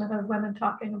endorsement of women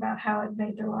talking about how it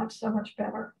made their lives so much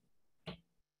better.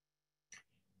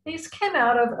 These came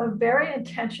out of a very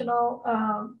intentional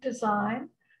design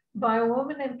by a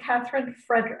woman named Catherine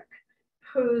Frederick,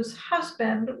 whose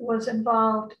husband was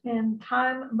involved in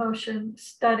time motion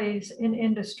studies in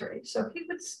industry. So he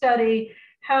would study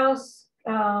how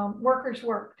workers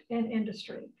worked in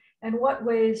industry and what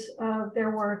ways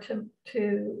there were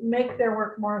to make their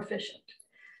work more efficient.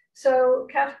 So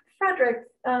Catherine Frederick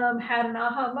had an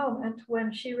aha moment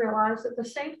when she realized that the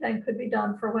same thing could be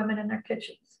done for women in their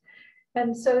kitchens.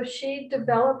 And so she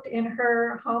developed in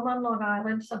her home on Long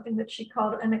Island something that she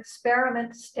called an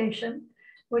experiment station,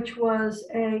 which was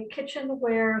a kitchen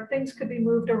where things could be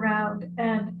moved around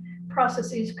and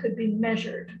processes could be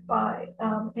measured by,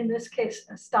 in this case,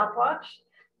 a stopwatch.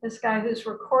 This guy who's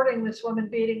recording this woman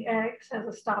beating eggs has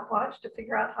a stopwatch to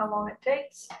figure out how long it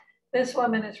takes. This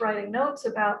woman is writing notes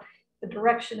about the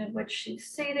direction in which she's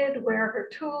seated, where her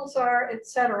tools are,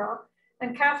 etc.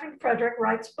 And Catherine Frederick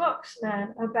writes books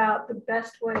then about the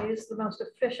best ways, the most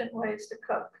efficient ways to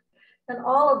cook. And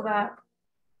all of that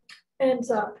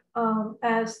ends up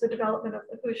as the development of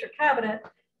the Hoosier cabinet.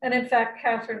 And in fact,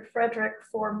 Catherine Frederick,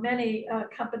 for many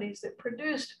companies that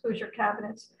produced Hoosier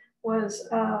cabinets, was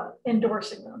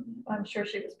endorsing them. I'm sure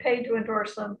she was paid to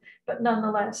endorse them, but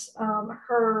nonetheless,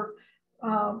 her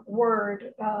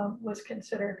word was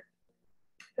considered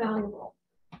valuable.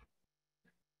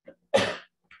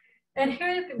 And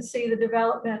here you can see the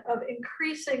development of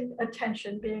increasing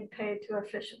attention being paid to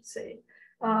efficiency.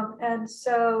 And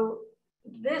so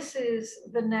this is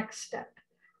the next step,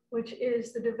 which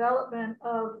is the development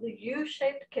of the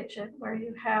U-shaped kitchen, where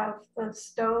you have the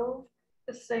stove,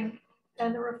 the sink,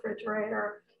 and the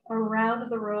refrigerator around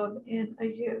the room in a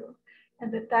U.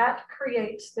 And that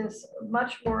creates this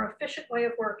much more efficient way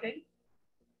of working,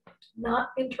 not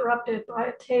interrupted by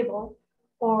a table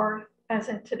or, as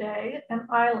in today, an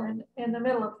island in the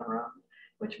middle of the room,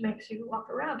 which makes you walk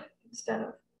around it instead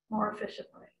of more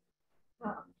efficiently.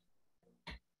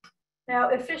 Now,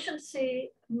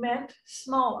 efficiency meant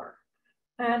smaller,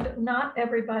 and not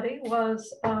everybody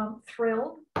was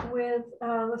thrilled with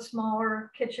the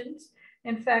smaller kitchens.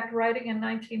 In fact, writing in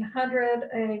 1900,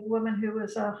 a woman who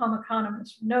was a home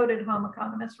economist, noted home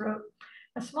economist, wrote,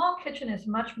 "A small kitchen is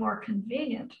much more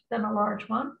convenient than a large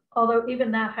one, although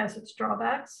even that has its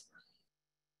drawbacks,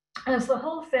 as the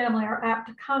whole family are apt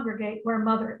to congregate where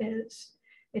mother is.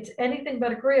 It's anything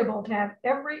but agreeable to have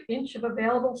every inch of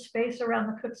available space around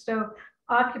the cook stove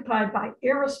occupied by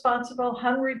irresponsible,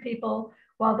 hungry people,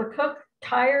 while the cook,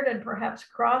 tired and perhaps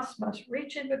cross, must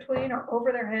reach in between or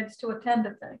over their heads to attend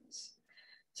to things."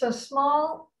 So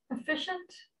small,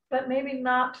 efficient, but maybe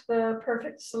not the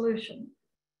perfect solution.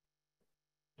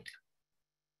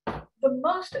 The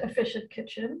most efficient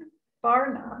kitchen,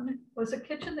 bar none, was a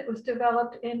kitchen that was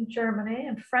developed in Germany,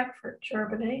 in Frankfurt,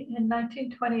 Germany, in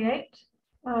 1928,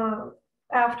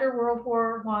 after World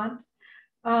War I,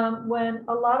 when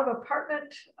a lot of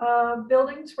apartment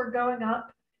buildings were going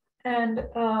up, and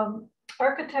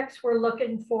architects were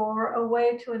looking for a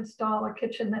way to install a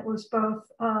kitchen that was both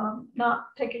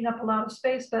not taking up a lot of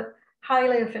space, but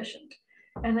highly efficient.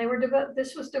 And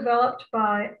this was developed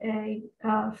by a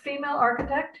female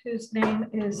architect whose name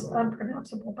is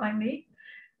unpronounceable by me,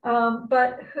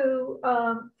 but who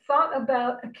thought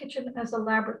about a kitchen as a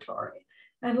laboratory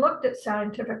and looked at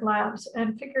scientific labs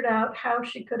and figured out how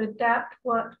she could adapt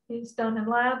what is done in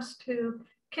labs to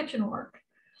kitchen work.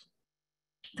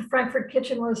 The Frankfurt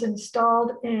kitchen was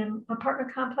installed in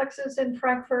apartment complexes in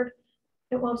Frankfurt.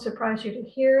 It won't surprise you to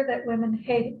hear that women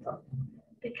hated them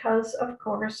because, of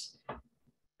course,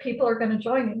 people are going to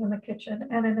join you in the kitchen.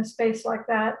 And in a space like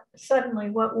that, suddenly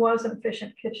what was an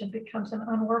efficient kitchen becomes an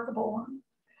unworkable one.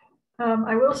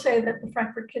 I will say that the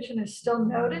Frankfurt kitchen is still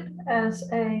noted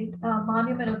as a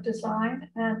monument of design.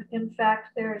 And in fact,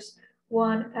 there's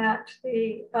one at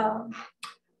the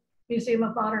Museum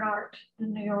of Modern Art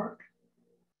in New York.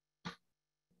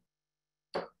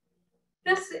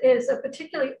 This is a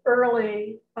particularly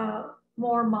early,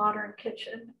 more modern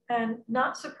kitchen. And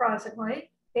not surprisingly,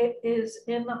 it is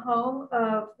in the home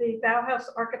of the Bauhaus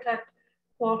architect,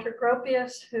 Walter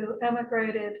Gropius, who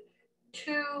emigrated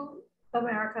to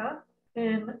America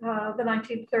in the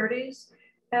 1930s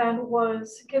and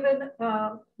was given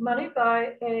money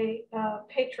by a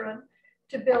patron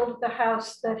to build the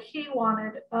house that he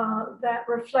wanted that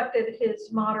reflected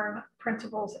his modern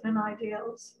principles and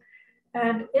ideals.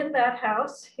 And in that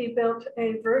house, he built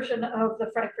a version of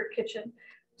the Frankfurt kitchen,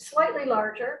 slightly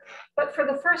larger, but for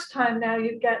the first time now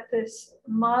you get this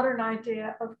modern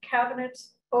idea of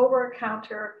cabinets over a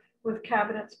counter with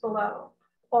cabinets below,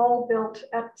 all built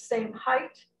at the same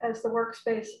height as the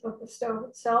workspace of the stove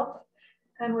itself,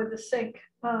 and with the sink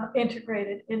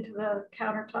integrated into the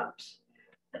countertops.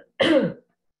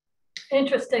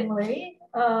 Interestingly,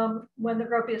 when the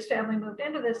Gropius family moved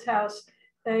into this house,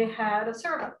 they had a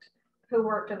servant who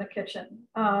worked in the kitchen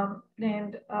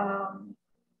named,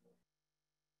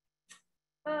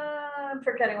 I'm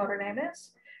forgetting what her name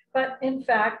is, but in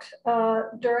fact,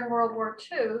 during World War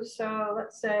II, so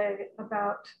let's say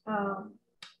about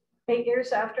 8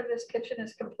 years after this kitchen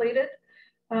is completed,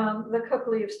 the cook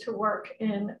leaves to work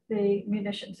in the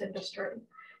munitions industry.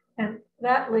 And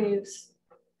that leaves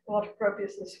Walter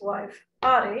Gropius's wife,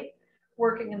 Audie,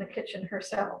 working in the kitchen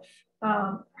herself.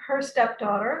 Her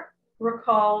stepdaughter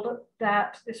recalled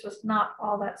that this was not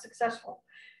all that successful.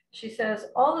 She says,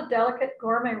 all the delicate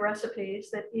gourmet recipes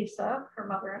that Isa,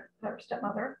 her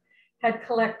stepmother, had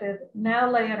collected now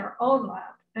lay in her own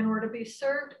lap and were to be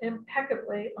served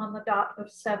impeccably on the dot of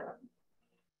 7.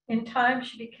 In time,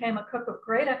 she became a cook of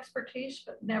great expertise,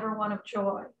 but never one of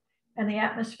joy. And the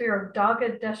atmosphere of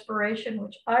dogged desperation,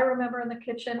 which I remember in the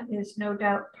kitchen, is no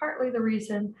doubt partly the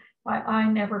reason why I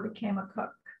never became a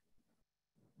cook.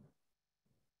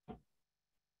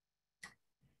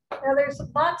 Now, there's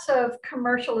lots of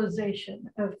commercialization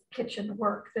of kitchen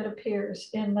work that appears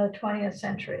in the 20th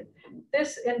century.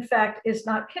 This, in fact, is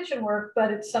not kitchen work,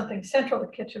 but it's something central to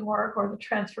kitchen work, or the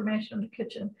transformation of the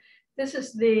kitchen. This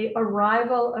is the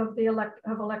arrival of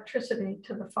electricity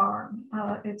to the farm.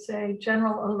 It's a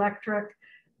General Electric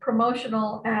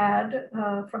promotional ad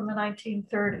from the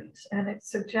 1930s, and it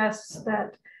suggests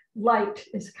that light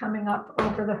is coming up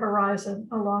over the horizon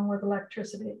along with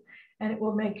electricity, and it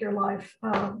will make your life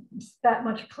that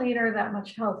much cleaner, that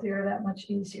much healthier, that much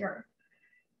easier.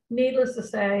 Needless to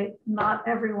say, not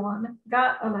everyone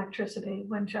got electricity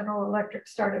when General Electric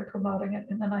started promoting it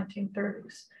in the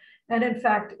 1930s. And in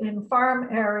fact, in farm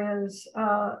areas,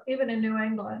 even in New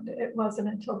England, it wasn't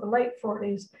until the late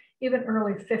 40s, even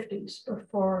early 50s,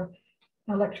 before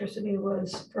electricity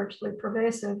was virtually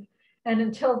pervasive. And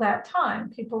until that time,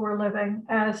 people were living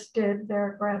as did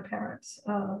their grandparents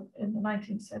in the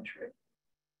 19th century.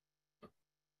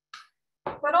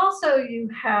 But also you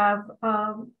have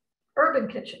urban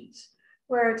kitchens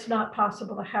where it's not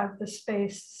possible to have the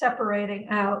space separating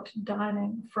out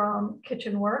dining from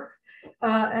kitchen work.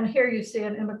 And here you see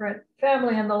an immigrant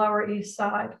family in the Lower East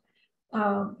Side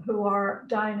who are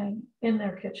dining in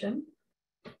their kitchen.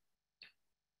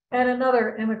 And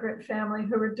another immigrant family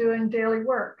who are doing daily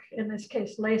work, in this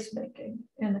case, lace making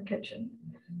in the kitchen.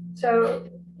 So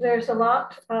there's a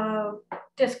lot of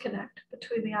disconnect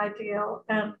between the ideal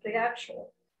and the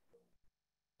actual.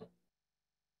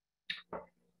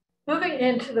 Moving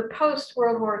into the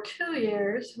post-World War II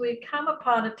years, we come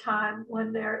upon a time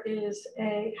when there is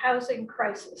a housing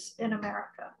crisis in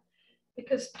America.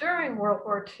 Because during World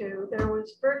War II, there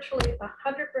was virtually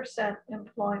 100%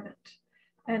 employment.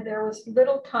 And there was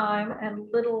little time and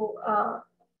little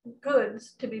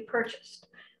goods to be purchased.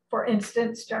 For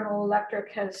instance, General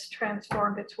Electric has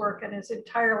transformed its work and is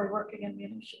entirely working in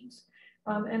munitions.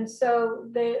 And so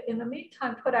they, in the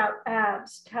meantime, put out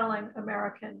ads telling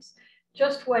Americans,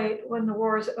 just wait, when the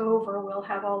war is over, we'll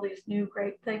have all these new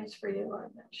great things for you,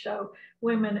 and show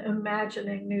women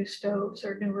imagining new stoves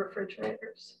or new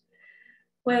refrigerators.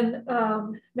 When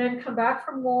men come back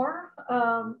from war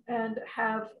and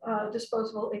have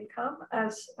disposable income,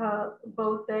 as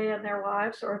both they and their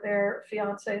wives or their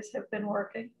fiancés have been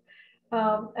working,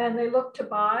 and they look to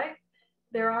buy,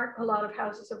 there aren't a lot of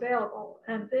houses available.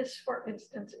 And this, for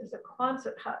instance, is a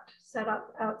Quonset hut set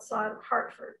up outside of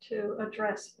Hartford to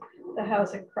address the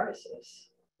housing crisis.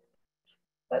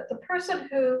 But the person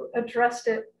who addressed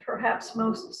it perhaps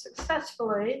most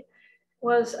successfully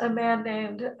was a man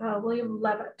named William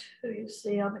Levitt, who you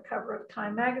see on the cover of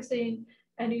Time magazine.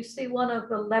 And you see one of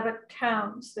the Levitt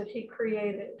towns that he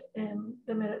created in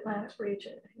the Mid-Atlantic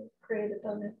region. He created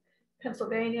them in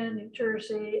Pennsylvania, New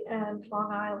Jersey, and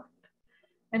Long Island.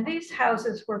 And these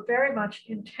houses were very much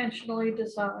intentionally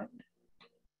designed.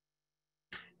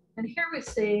 And here we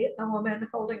see a woman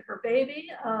holding her baby,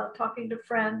 talking to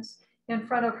friends in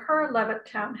front of her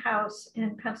Levittown house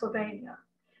in Pennsylvania.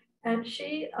 And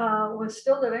she was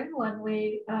still living when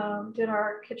we did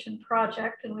our kitchen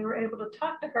project, and we were able to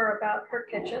talk to her about her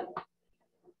kitchen,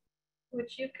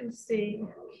 which you can see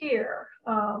here.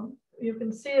 You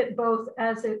can see it both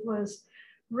as it was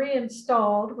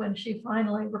reinstalled when she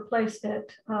finally replaced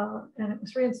it, and it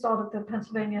was reinstalled at the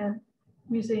Pennsylvania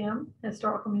Museum,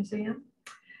 Historical Museum.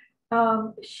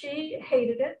 She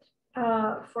hated it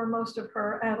for most of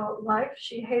her adult life.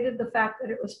 She hated the fact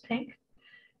that it was pink.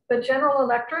 But General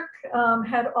Electric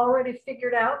had already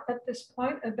figured out at this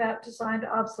point about designed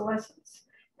obsolescence.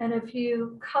 And if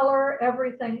you color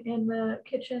everything in the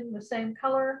kitchen the same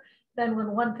color, then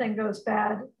when one thing goes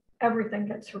bad, everything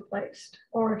gets replaced,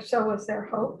 or so was their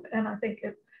hope. And I think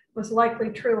it was likely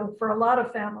true for a lot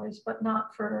of families, but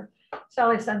not for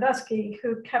Sally Sandusky,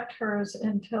 who kept hers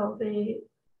until the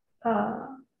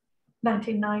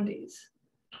 1990s.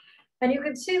 And you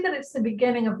can see that it's the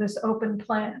beginning of this open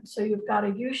plan. So you've got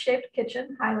a U-shaped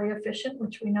kitchen, highly efficient,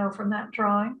 which we know from that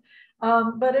drawing.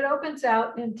 But it opens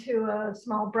out into a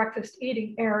small breakfast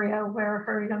eating area where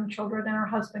her young children and her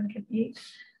husband can eat.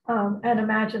 And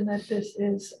imagine that this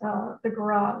is the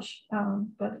garage,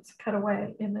 but it's cut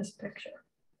away in this picture.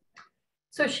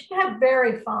 So she had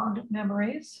very fond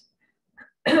memories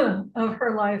of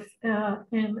her life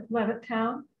in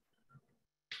Levittown.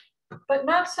 but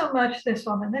not so much this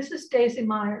woman. This is Daisy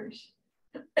Myers.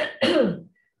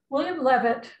 William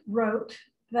Levitt wrote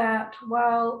that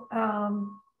while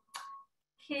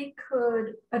he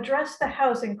could address the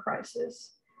housing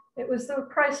crisis, it was the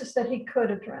crisis that he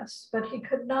could address, but he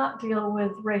could not deal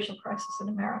with racial crisis in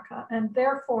America. And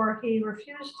therefore, he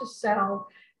refused to sell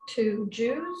to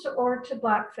Jews or to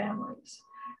Black families.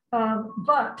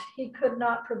 But he could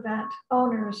not prevent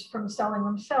owners from selling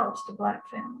themselves to Black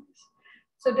families.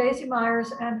 So Daisy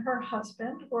Myers and her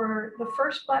husband were the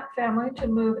first Black family to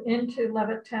move into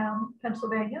Levittown,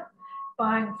 Pennsylvania,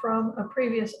 buying from a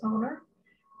previous owner.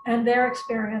 And their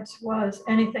experience was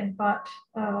anything but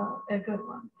a good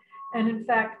one. And in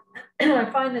fact, I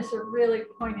find this a really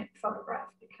poignant photograph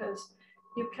because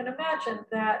you can imagine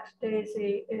that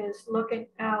Daisy is looking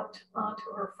out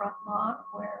onto her front lawn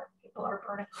where people are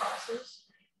burning crosses,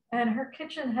 and her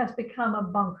kitchen has become a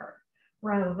bunker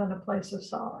rather than a place of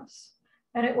solace.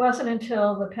 And it wasn't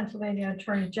until the Pennsylvania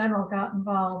Attorney General got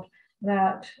involved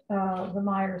that the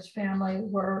Myers family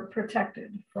were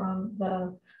protected from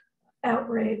the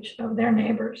outrage of their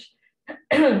neighbors.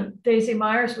 Daisy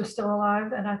Myers was still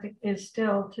alive, and I think is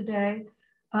still today,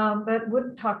 but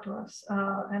wouldn't talk to us,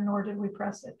 and nor did we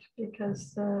press it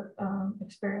because the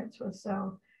experience was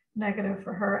so negative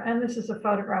for her. And this is a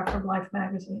photograph from Life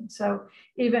magazine, so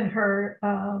even her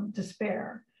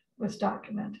despair was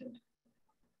documented.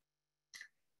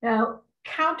 Now,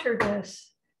 counter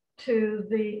this to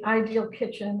the ideal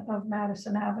kitchen of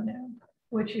Madison Avenue,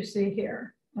 which you see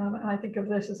here. I think of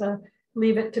this as a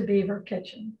Leave It to Beaver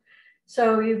kitchen.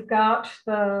 So you've got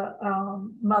the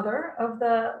mother of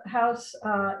the house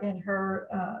in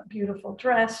her beautiful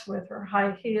dress with her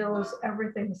high heels,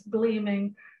 everything's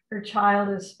gleaming. Her child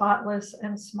is spotless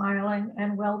and smiling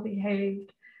and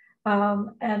well-behaved.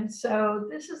 And so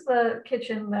this is the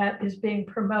kitchen that is being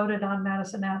promoted on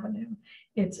Madison Avenue.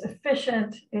 It's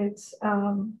efficient, it's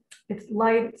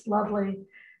light, it's lovely.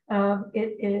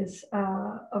 It is,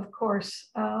 of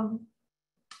course,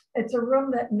 it's a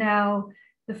room that now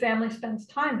the family spends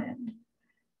time in,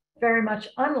 very much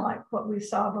unlike what we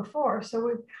saw before. So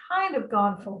we've kind of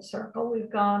gone full circle.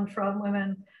 We've gone from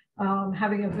women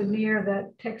having a veneer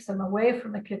that takes them away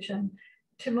from the kitchen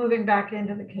to moving back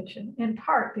into the kitchen, in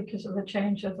part because of the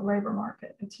change of the labor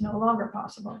market. It's no longer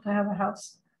possible to have a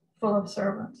house full of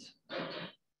servants.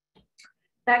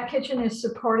 That kitchen is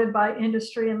supported by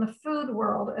industry in the food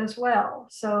world as well.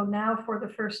 So now for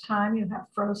the first time, you have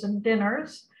frozen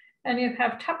dinners and you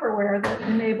have Tupperware that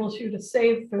enables you to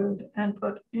save food and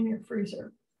put in your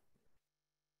freezer.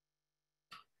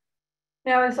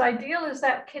 Now, as ideal as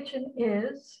that kitchen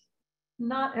is,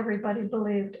 not everybody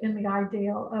believed in the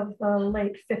ideal of the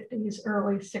late 50s,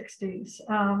 early 60s.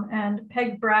 And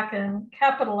Peg Bracken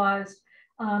capitalized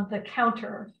on the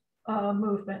counter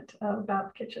movement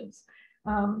about kitchens,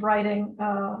 writing,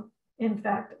 in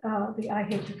fact, the I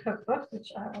Hate to Cook book,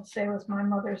 which I will say was my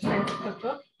mother's favorite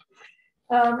cookbook.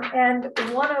 And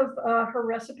one of her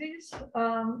recipes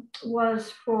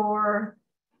was for,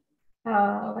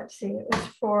 let's see, it was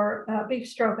for beef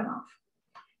stroganoff,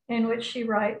 in which she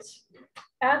writes,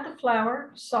 add the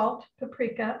flour, salt,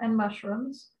 paprika, and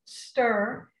mushrooms,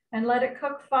 stir, and let it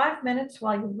cook 5 minutes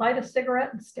while you light a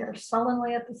cigarette and stare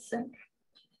sullenly at the sink.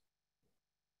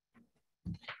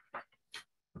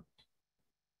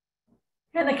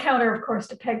 And the counter, of course,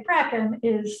 to Peg Bracken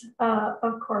is,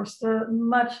 of course, the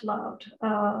much loved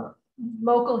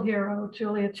local hero,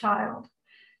 Julia Child.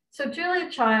 So Julia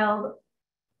Child,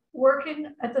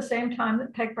 working at the same time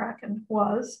that Peg Bracken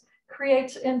was,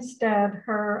 creates instead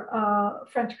her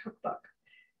French cookbook.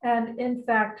 And in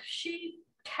fact, she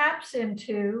taps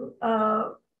into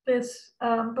this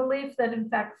belief that in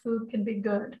fact food can be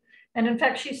good. And in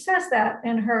fact, she says that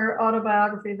in her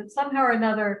autobiography, that somehow or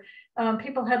another,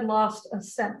 people had lost a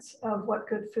sense of what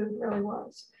good food really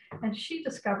was. And she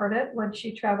discovered it when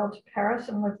she traveled to Paris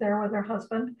and lived there with her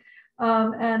husband,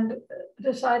 and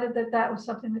decided that that was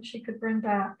something that she could bring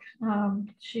back.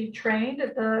 She trained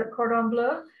at the Cordon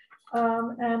Bleu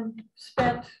and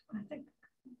spent, I think,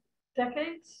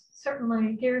 decades,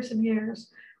 certainly years and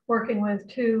years, working with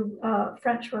two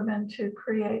French women to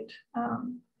create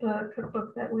the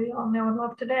cookbook that we all know and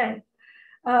love today.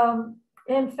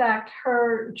 In fact,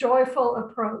 her joyful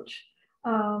approach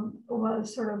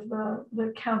was sort of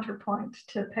the counterpoint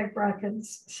to Peg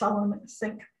Bracken's sullen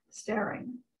sink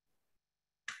staring.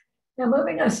 Now,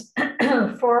 moving us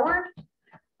forward,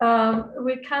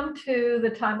 we come to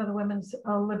the time of the women's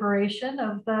liberation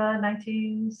of the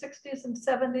 1960s and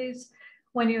 70s,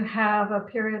 when you have a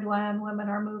period when women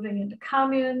are moving into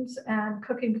communes and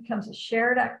cooking becomes a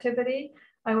shared activity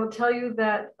I will tell you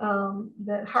that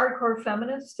that hardcore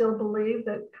feminists still believe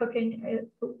that cooking,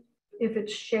 if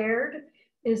it's shared,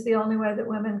 is the only way that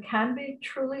women can be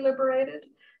truly liberated.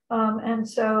 And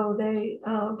so they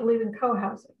believe in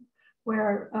co-housing,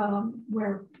 where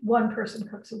one person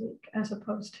cooks a week as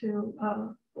opposed to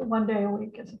one day a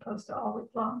week as opposed to all week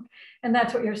long. And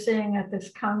that's what you're seeing at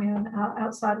this commune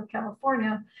outside of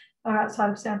California, or outside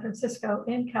of San Francisco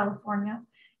in California.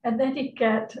 And then you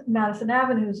get Madison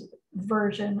Avenue's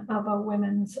version of a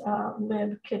women's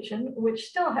live kitchen, which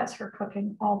still has her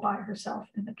cooking all by herself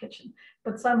in the kitchen.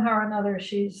 But somehow or another,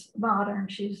 she's modern,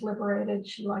 she's liberated,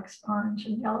 she likes orange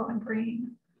and yellow and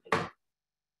green.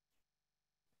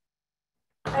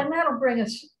 And that'll bring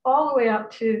us all the way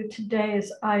up to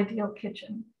today's ideal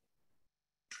kitchen.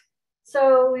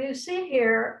 So you see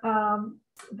here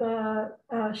the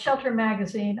Shelter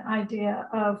Magazine idea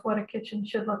of what a kitchen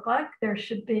should look like. There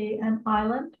should be an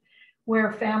island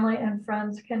where family and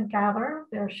friends can gather.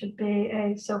 There should be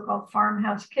a so-called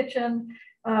farmhouse kitchen,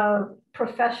 a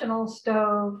professional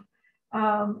stove,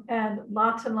 and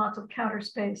lots of counter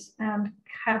space and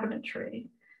cabinetry.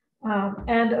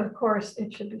 And of course,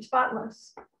 it should be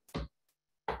spotless.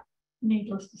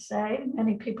 Needless to say,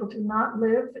 many people do not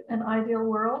live an ideal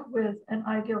world with an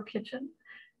ideal kitchen.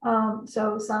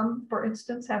 So some, for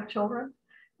instance, have children,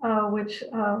 which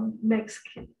makes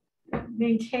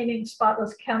maintaining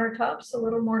spotless countertops a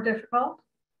little more difficult.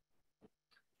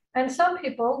 And some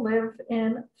people live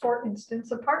in, for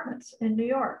instance, apartments in New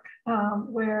York,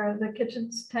 where the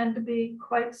kitchens tend to be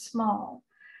quite small.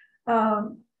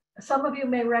 Some of you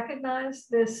may recognize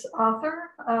this author.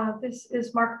 This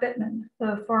is Mark Bittman,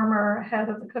 the former head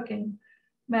of the cooking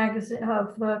magazine,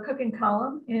 of the cooking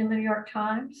column in the New York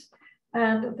Times,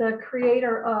 and the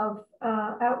creator of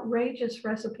outrageous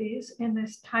recipes in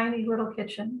this tiny little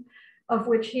kitchen, of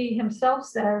which he himself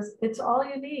says it's all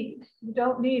you need. You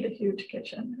don't need a huge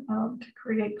kitchen to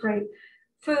create great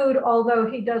food, although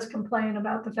he does complain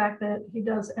about the fact that he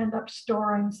does end up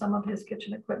storing some of his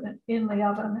kitchen equipment in the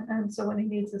oven. And so when he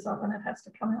needs his oven, it has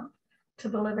to come out to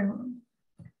the living room.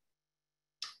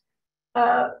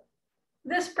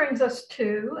 This brings us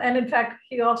to, and in fact,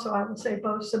 he also, I would say,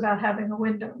 boasts about having a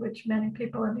window, which many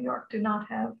people in New York do not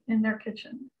have in their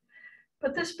kitchen.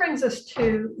 But this brings us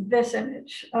to this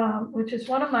image, which is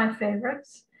one of my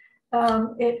favorites.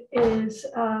 It is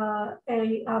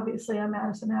obviously a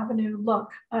Madison Avenue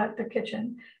look at the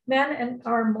kitchen. Men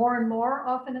are more and more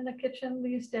often in the kitchen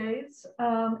these days.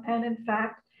 And in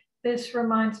fact, this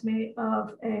reminds me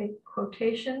of a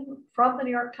quotation from the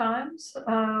New York Times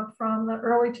from the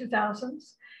early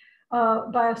 2000s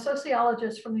by a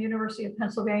sociologist from the University of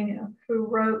Pennsylvania, who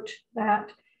wrote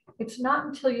that it's not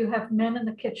until you have men in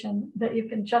the kitchen that you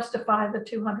can justify the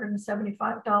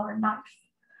 $275 knife.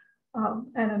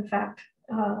 And in fact,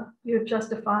 you're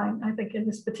justifying, I think, in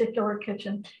this particular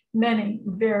kitchen, many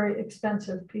very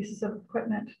expensive pieces of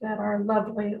equipment that are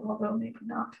lovely, although maybe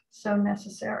not so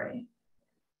necessary.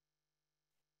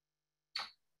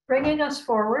 Bringing us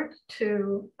forward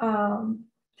to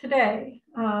today,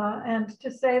 and to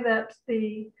say that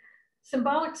the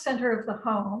symbolic center of the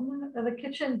home, the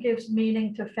kitchen gives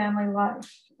meaning to family life.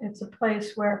 It's a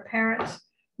place where parents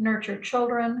nurture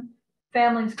children,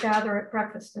 families gather at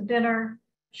breakfast and dinner,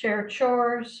 share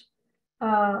chores,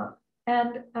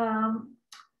 and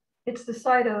it's the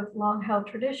site of long-held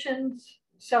traditions,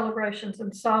 celebrations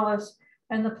and solace,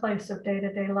 and the place of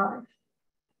day-to-day life.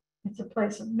 It's a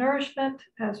place of nourishment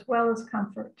as well as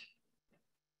comfort.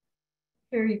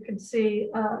 Here you can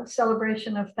see a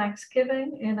celebration of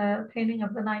Thanksgiving in a painting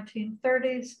of the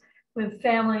 1930s with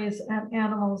families and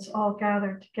animals all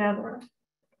gathered together.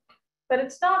 But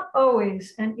it's not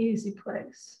always an easy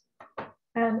place.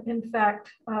 And in fact,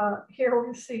 here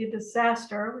we see a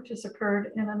disaster which has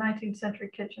occurred in a 19th century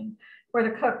kitchen where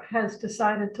the cook has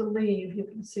decided to leave. You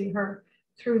can see her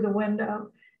through the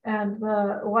window. And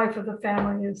the wife of the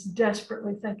family is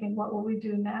desperately thinking, what will we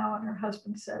do now? And her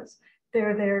husband says,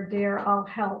 there, dear, I'll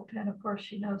help. And of course,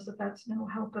 she knows that that's no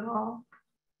help at all.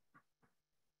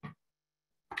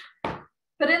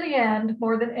 But in the end,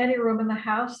 more than any room in the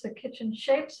house, the kitchen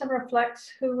shapes and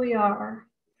reflects who we are.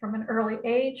 From an early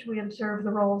age, we observe the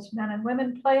roles men and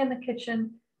women play in the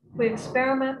kitchen. We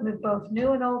experiment with both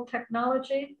new and old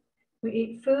technology. We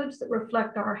eat foods that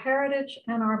reflect our heritage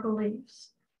and our beliefs.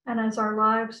 And as our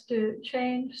lives do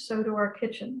change, so do our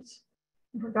kitchens.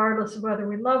 Regardless of whether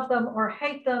we love them or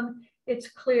hate them, it's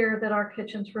clear that our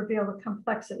kitchens reveal the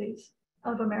complexities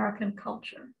of American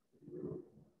culture.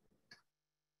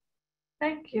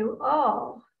 Thank you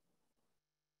all.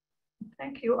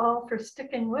 Thank you all for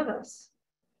sticking with us.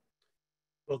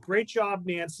 Well, great job,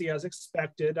 Nancy, as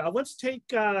expected. Let's take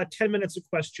 10 minutes of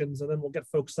questions and then we'll get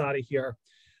folks out of here.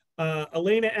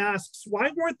 Elena asks,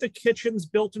 why weren't the kitchens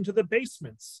built into the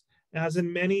basements, as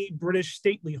in many British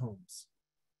stately homes?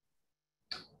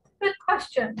 Good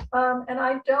question. And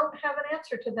I don't have an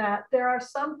answer to that. There are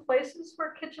some places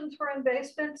where kitchens were in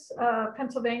basements,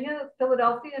 Pennsylvania,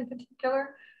 Philadelphia in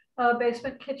particular,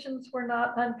 basement kitchens were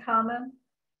not uncommon.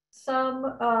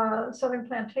 Some southern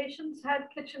plantations had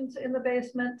kitchens in the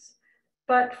basements,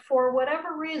 but for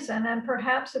whatever reason, and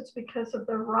perhaps it's because of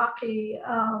the rocky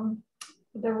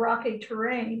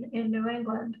terrain in New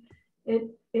England, it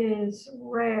is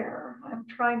rare. I'm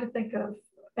trying to think of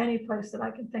any place that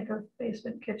I can think of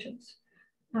basement kitchens.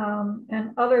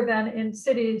 And other than in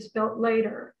cities built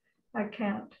later, I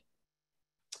can't.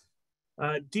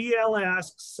 DL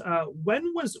asks,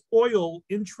 when was oil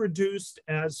introduced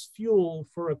as fuel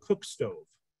for a cook stove?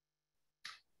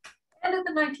 End of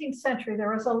the 19th century,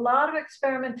 there was a lot of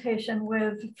experimentation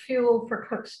with fuel for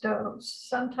cook stoves.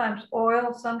 Sometimes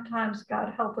oil, sometimes,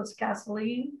 God help us,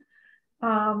 gasoline.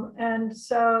 And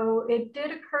so it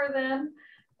did occur then.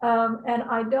 And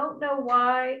I don't know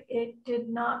why it did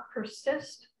not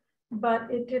persist,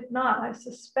 but it did not, I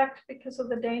suspect because of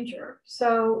the danger.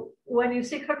 So when you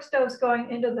see cook stoves going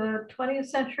into the 20th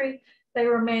century, they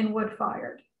remain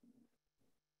wood-fired.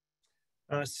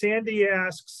 Sandy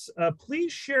asks,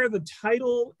 please share the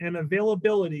title and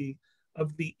availability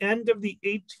of the end of the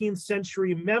 18th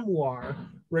century memoir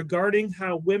regarding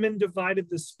how women divided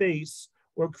the space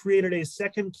or created a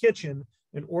second kitchen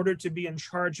in order to be in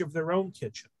charge of their own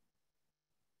kitchen.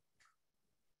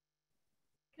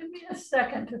 Give me a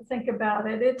second to think about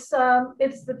it. It's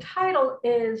the title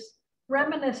is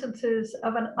Reminiscences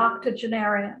of an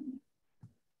Octogenarian.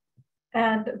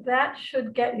 And that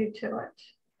should get you to it.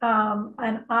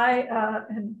 And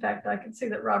in fact, I can see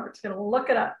that Robert's going to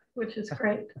look it up, which is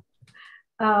great.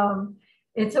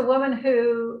 It's a woman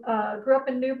who grew up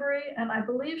in Newbury, and I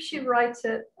believe she writes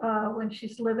it when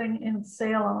she's living in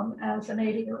Salem as an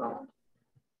 80-year-old.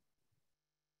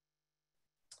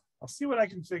 I'll see what I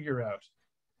can figure out.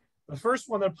 The first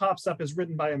one that pops up is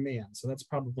written by a man, so that's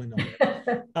probably not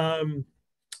it.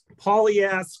 Polly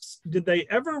asks, did they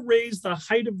ever raise the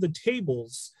height of the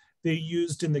tables they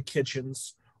used in the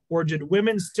kitchens, or did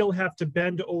women still have to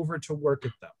bend over to work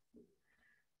at them?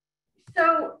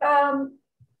 So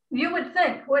you would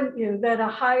think, wouldn't you, that a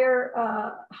higher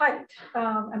height,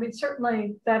 I mean,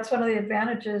 certainly that's one of the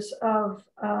advantages of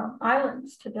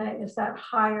islands today is that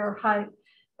higher height.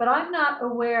 But I'm not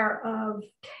aware of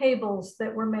tables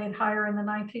that were made higher in the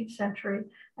 19th century.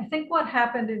 I think what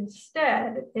happened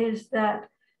instead is that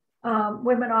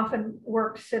women often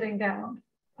worked sitting down,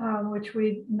 which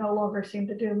we no longer seem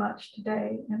to do much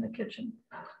today in the kitchen.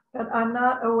 But I'm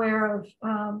not aware of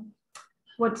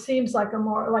what seems like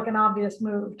an obvious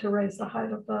move to raise the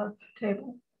height of the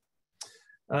table.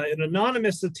 An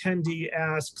anonymous attendee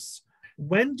asks,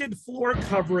 when did floor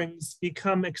coverings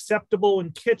become acceptable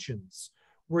in kitchens?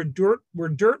 Were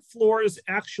dirt floors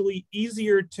actually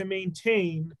easier to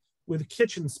maintain with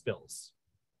kitchen spills?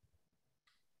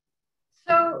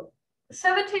 So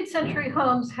 17th century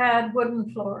homes had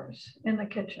wooden floors in the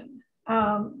kitchen.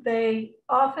 They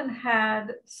often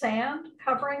had sand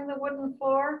covering the wooden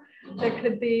floor that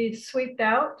could be swept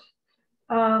out,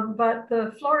 but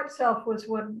the floor itself was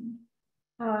wooden.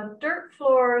 Dirt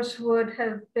floors would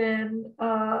have been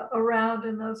around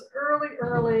in those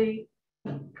early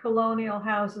colonial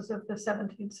houses of the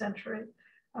 17th century.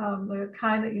 The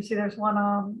kind that you see, there's one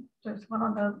on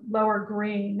the lower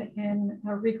green in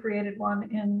a recreated one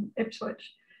in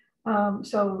Ipswich.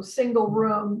 So single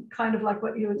room, kind of like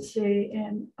what you would see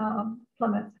in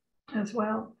Plymouth as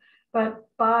well. But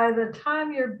by the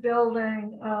time you're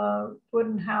building a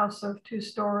wooden house of 2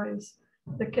 stories,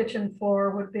 the kitchen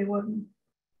floor would be wooden.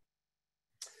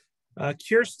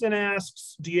 Kirsten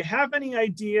asks, do you have any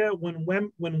idea when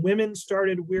women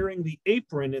started wearing the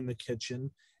apron in the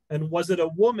kitchen? And was it a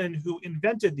woman who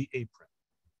invented the apron?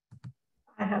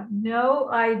 I have no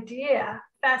idea.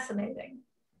 Fascinating.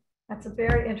 That's a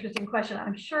very interesting question.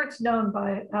 I'm sure it's known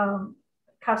by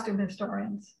costume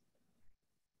historians.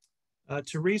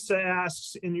 Teresa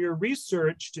asks, in your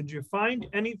research, did you find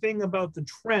anything about the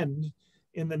trend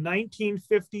in the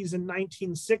 1950s and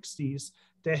 1960s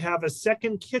to have a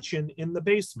second kitchen in the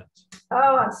basement?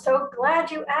 Oh, I'm so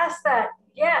glad you asked that.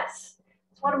 Yes,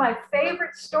 it's one of my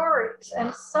favorite stories,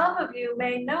 and some of you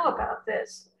may know about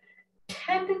this.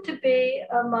 Tended to be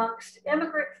amongst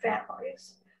immigrant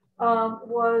families,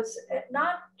 was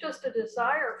not just a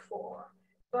desire for,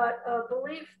 but a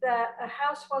belief that a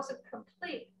house wasn't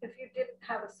complete if you didn't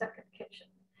have a second kitchen.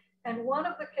 And one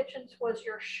of the kitchens was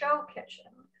your show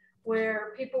kitchen,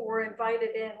 where people were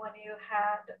invited in when you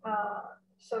had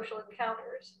social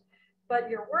encounters. But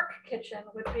your work kitchen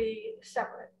would be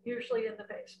separate, usually in the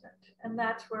basement. And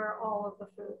that's where all of the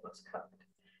food was cooked.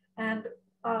 And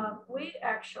we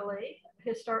actually,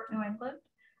 Historic New England,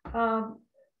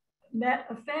 met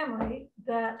a family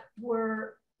that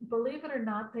were, believe it or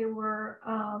not, they were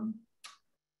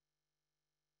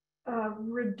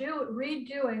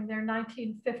redoing their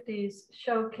 1950s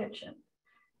show kitchen.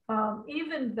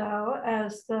 Even though,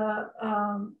 as the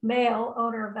male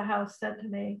owner of the house said to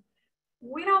me,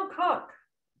 we don't cook,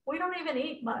 we don't even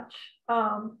eat much.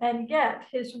 And yet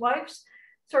his wife's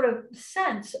sort of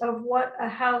sense of what a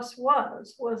house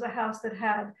was a house that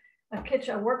had a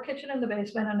kitchen, a work kitchen in the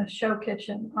basement and a show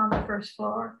kitchen on the first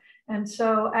floor. And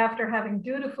so after having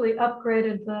dutifully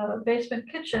upgraded the basement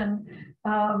kitchen,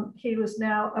 he was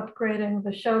now upgrading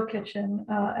the show kitchen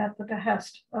at the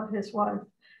behest of his wife.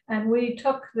 And we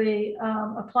took the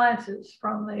appliances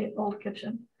from the old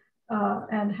kitchen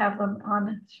and have them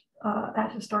on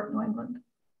at Historic New England.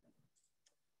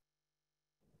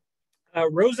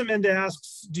 Rosamond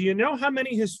asks, do you know how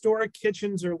many historic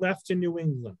kitchens are left in New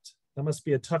England? That must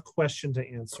be a tough question to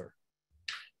answer.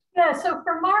 Yeah, so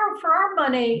for our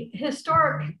money,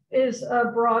 historic is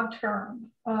a broad term.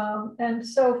 And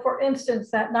so for instance,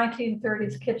 that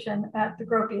 1930s kitchen at the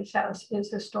Gropius house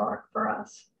is historic for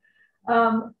us.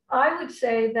 I would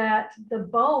say that the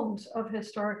bones of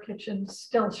historic kitchens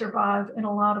still survive in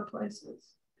a lot of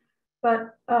places.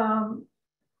 But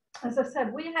as I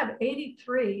said, we have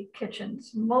 83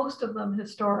 kitchens, most of them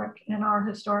historic in our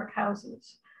historic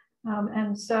houses.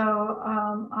 And so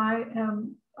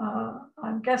I'm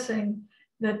guessing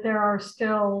that there are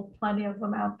still plenty of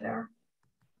them out there.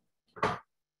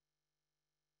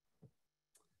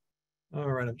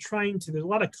 All right, there's a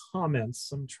lot of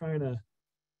comments I'm trying to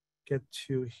get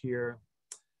to here.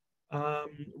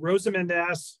 Rosamond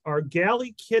asks, are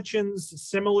galley kitchens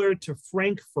similar to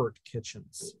Frankfurt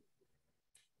kitchens?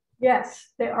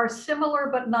 Yes, they are similar,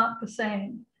 but not the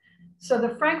same. So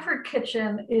the Frankfurt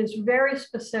kitchen is very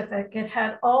specific. It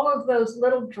had all of those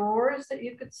little drawers that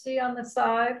you could see on the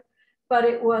side, but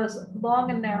it was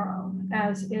long and narrow,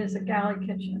 as is a galley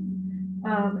kitchen.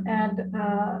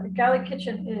 Galley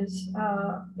kitchen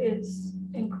is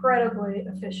incredibly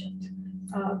efficient,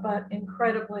 but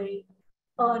incredibly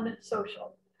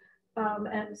unsocial.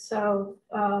 And so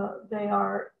they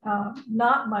are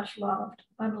not much loved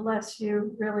unless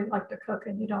you really like to cook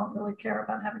and you don't really care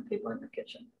about having people in your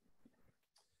kitchen.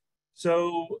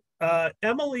 So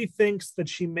Emily thinks that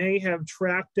she may have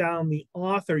tracked down the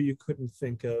author you couldn't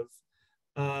think of.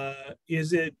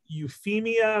 Is it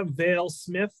Euphemia Vale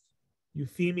Smith?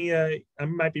 Euphemia, I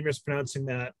might be mispronouncing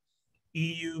that.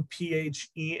 Euphemia.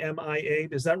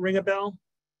 Does that ring a bell?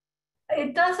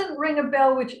 It doesn't ring a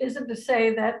bell, which isn't to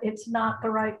say that it's not the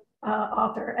right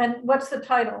author. And what's the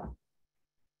title?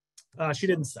 She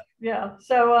didn't say. Yeah,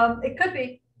 so it could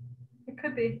be. It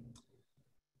could be.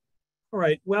 All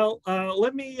right, well,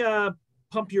 let me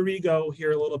pump your ego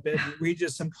here a little bit and read you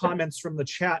some comments from the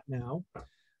chat now.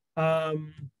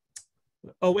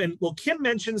 Kim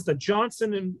mentions that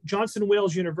Johnson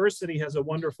Wales University has a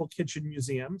wonderful kitchen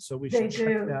museum, so we should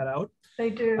check that out. They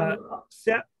do.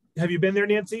 Have you been there,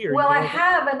 Nancy? Well, I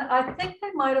have, and I think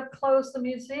they might have closed the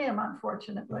museum,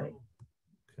 unfortunately.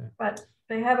 Okay. But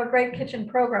they have a great kitchen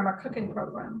program, or cooking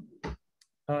program.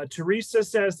 Teresa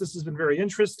says, this has been very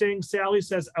interesting. Sally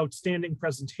says, outstanding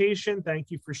presentation.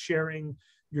 Thank you for sharing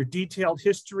your detailed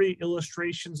history,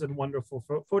 illustrations, and wonderful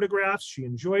photographs. She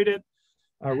enjoyed it.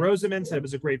 Rosamond said it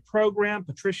was a great program.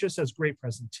 Patricia says, great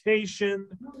presentation.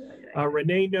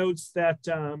 Renee notes that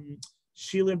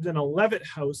she lived in a Levitt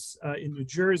house in New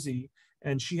Jersey,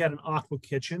 and she had an aqua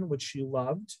kitchen, which she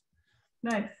loved.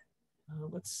 Nice.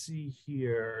 Let's see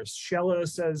here. Sheila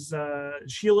says,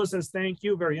 thank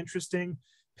you, very interesting.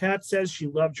 Pat says she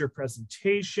loved your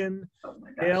presentation. Oh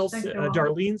my gosh,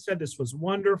 Darlene said this was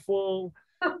wonderful.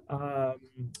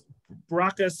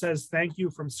 Braca says, thank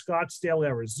you from Scottsdale,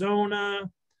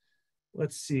 Arizona.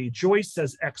 Let's see. Joyce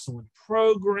says, excellent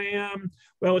program.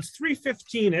 Well, it's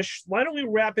 3:15-ish. Why don't we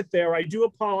wrap it there? I do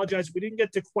apologize. We didn't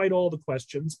get to quite all the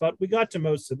questions, but we got to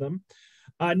most of them.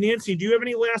 Nancy, do you have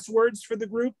any last words for the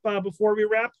group before we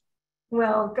wrap?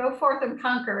 Well, go forth and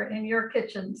conquer in your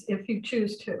kitchens if you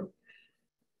choose to.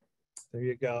 There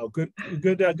you go.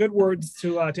 Good words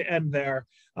to end there.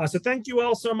 So thank you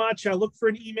all so much. Look for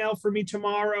an email from me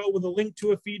tomorrow with a link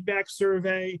to a feedback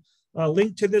survey, a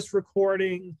link to this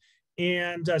recording,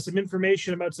 and some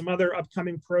information about some other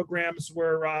upcoming programs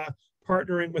we're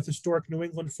partnering with Historic New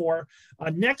England for.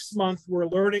 Next month, we're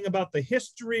learning about the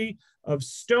history of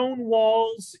stone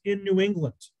walls in New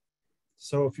England.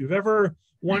 So if you've ever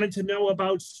wanted to know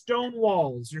about stone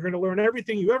walls, you're going to learn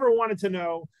everything you ever wanted to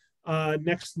know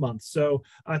next month. So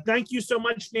thank you so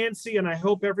much, Nancy, and I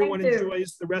hope everyone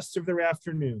enjoys the rest of their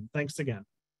afternoon. Thanks again.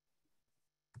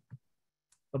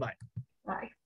 Bye-bye. Bye.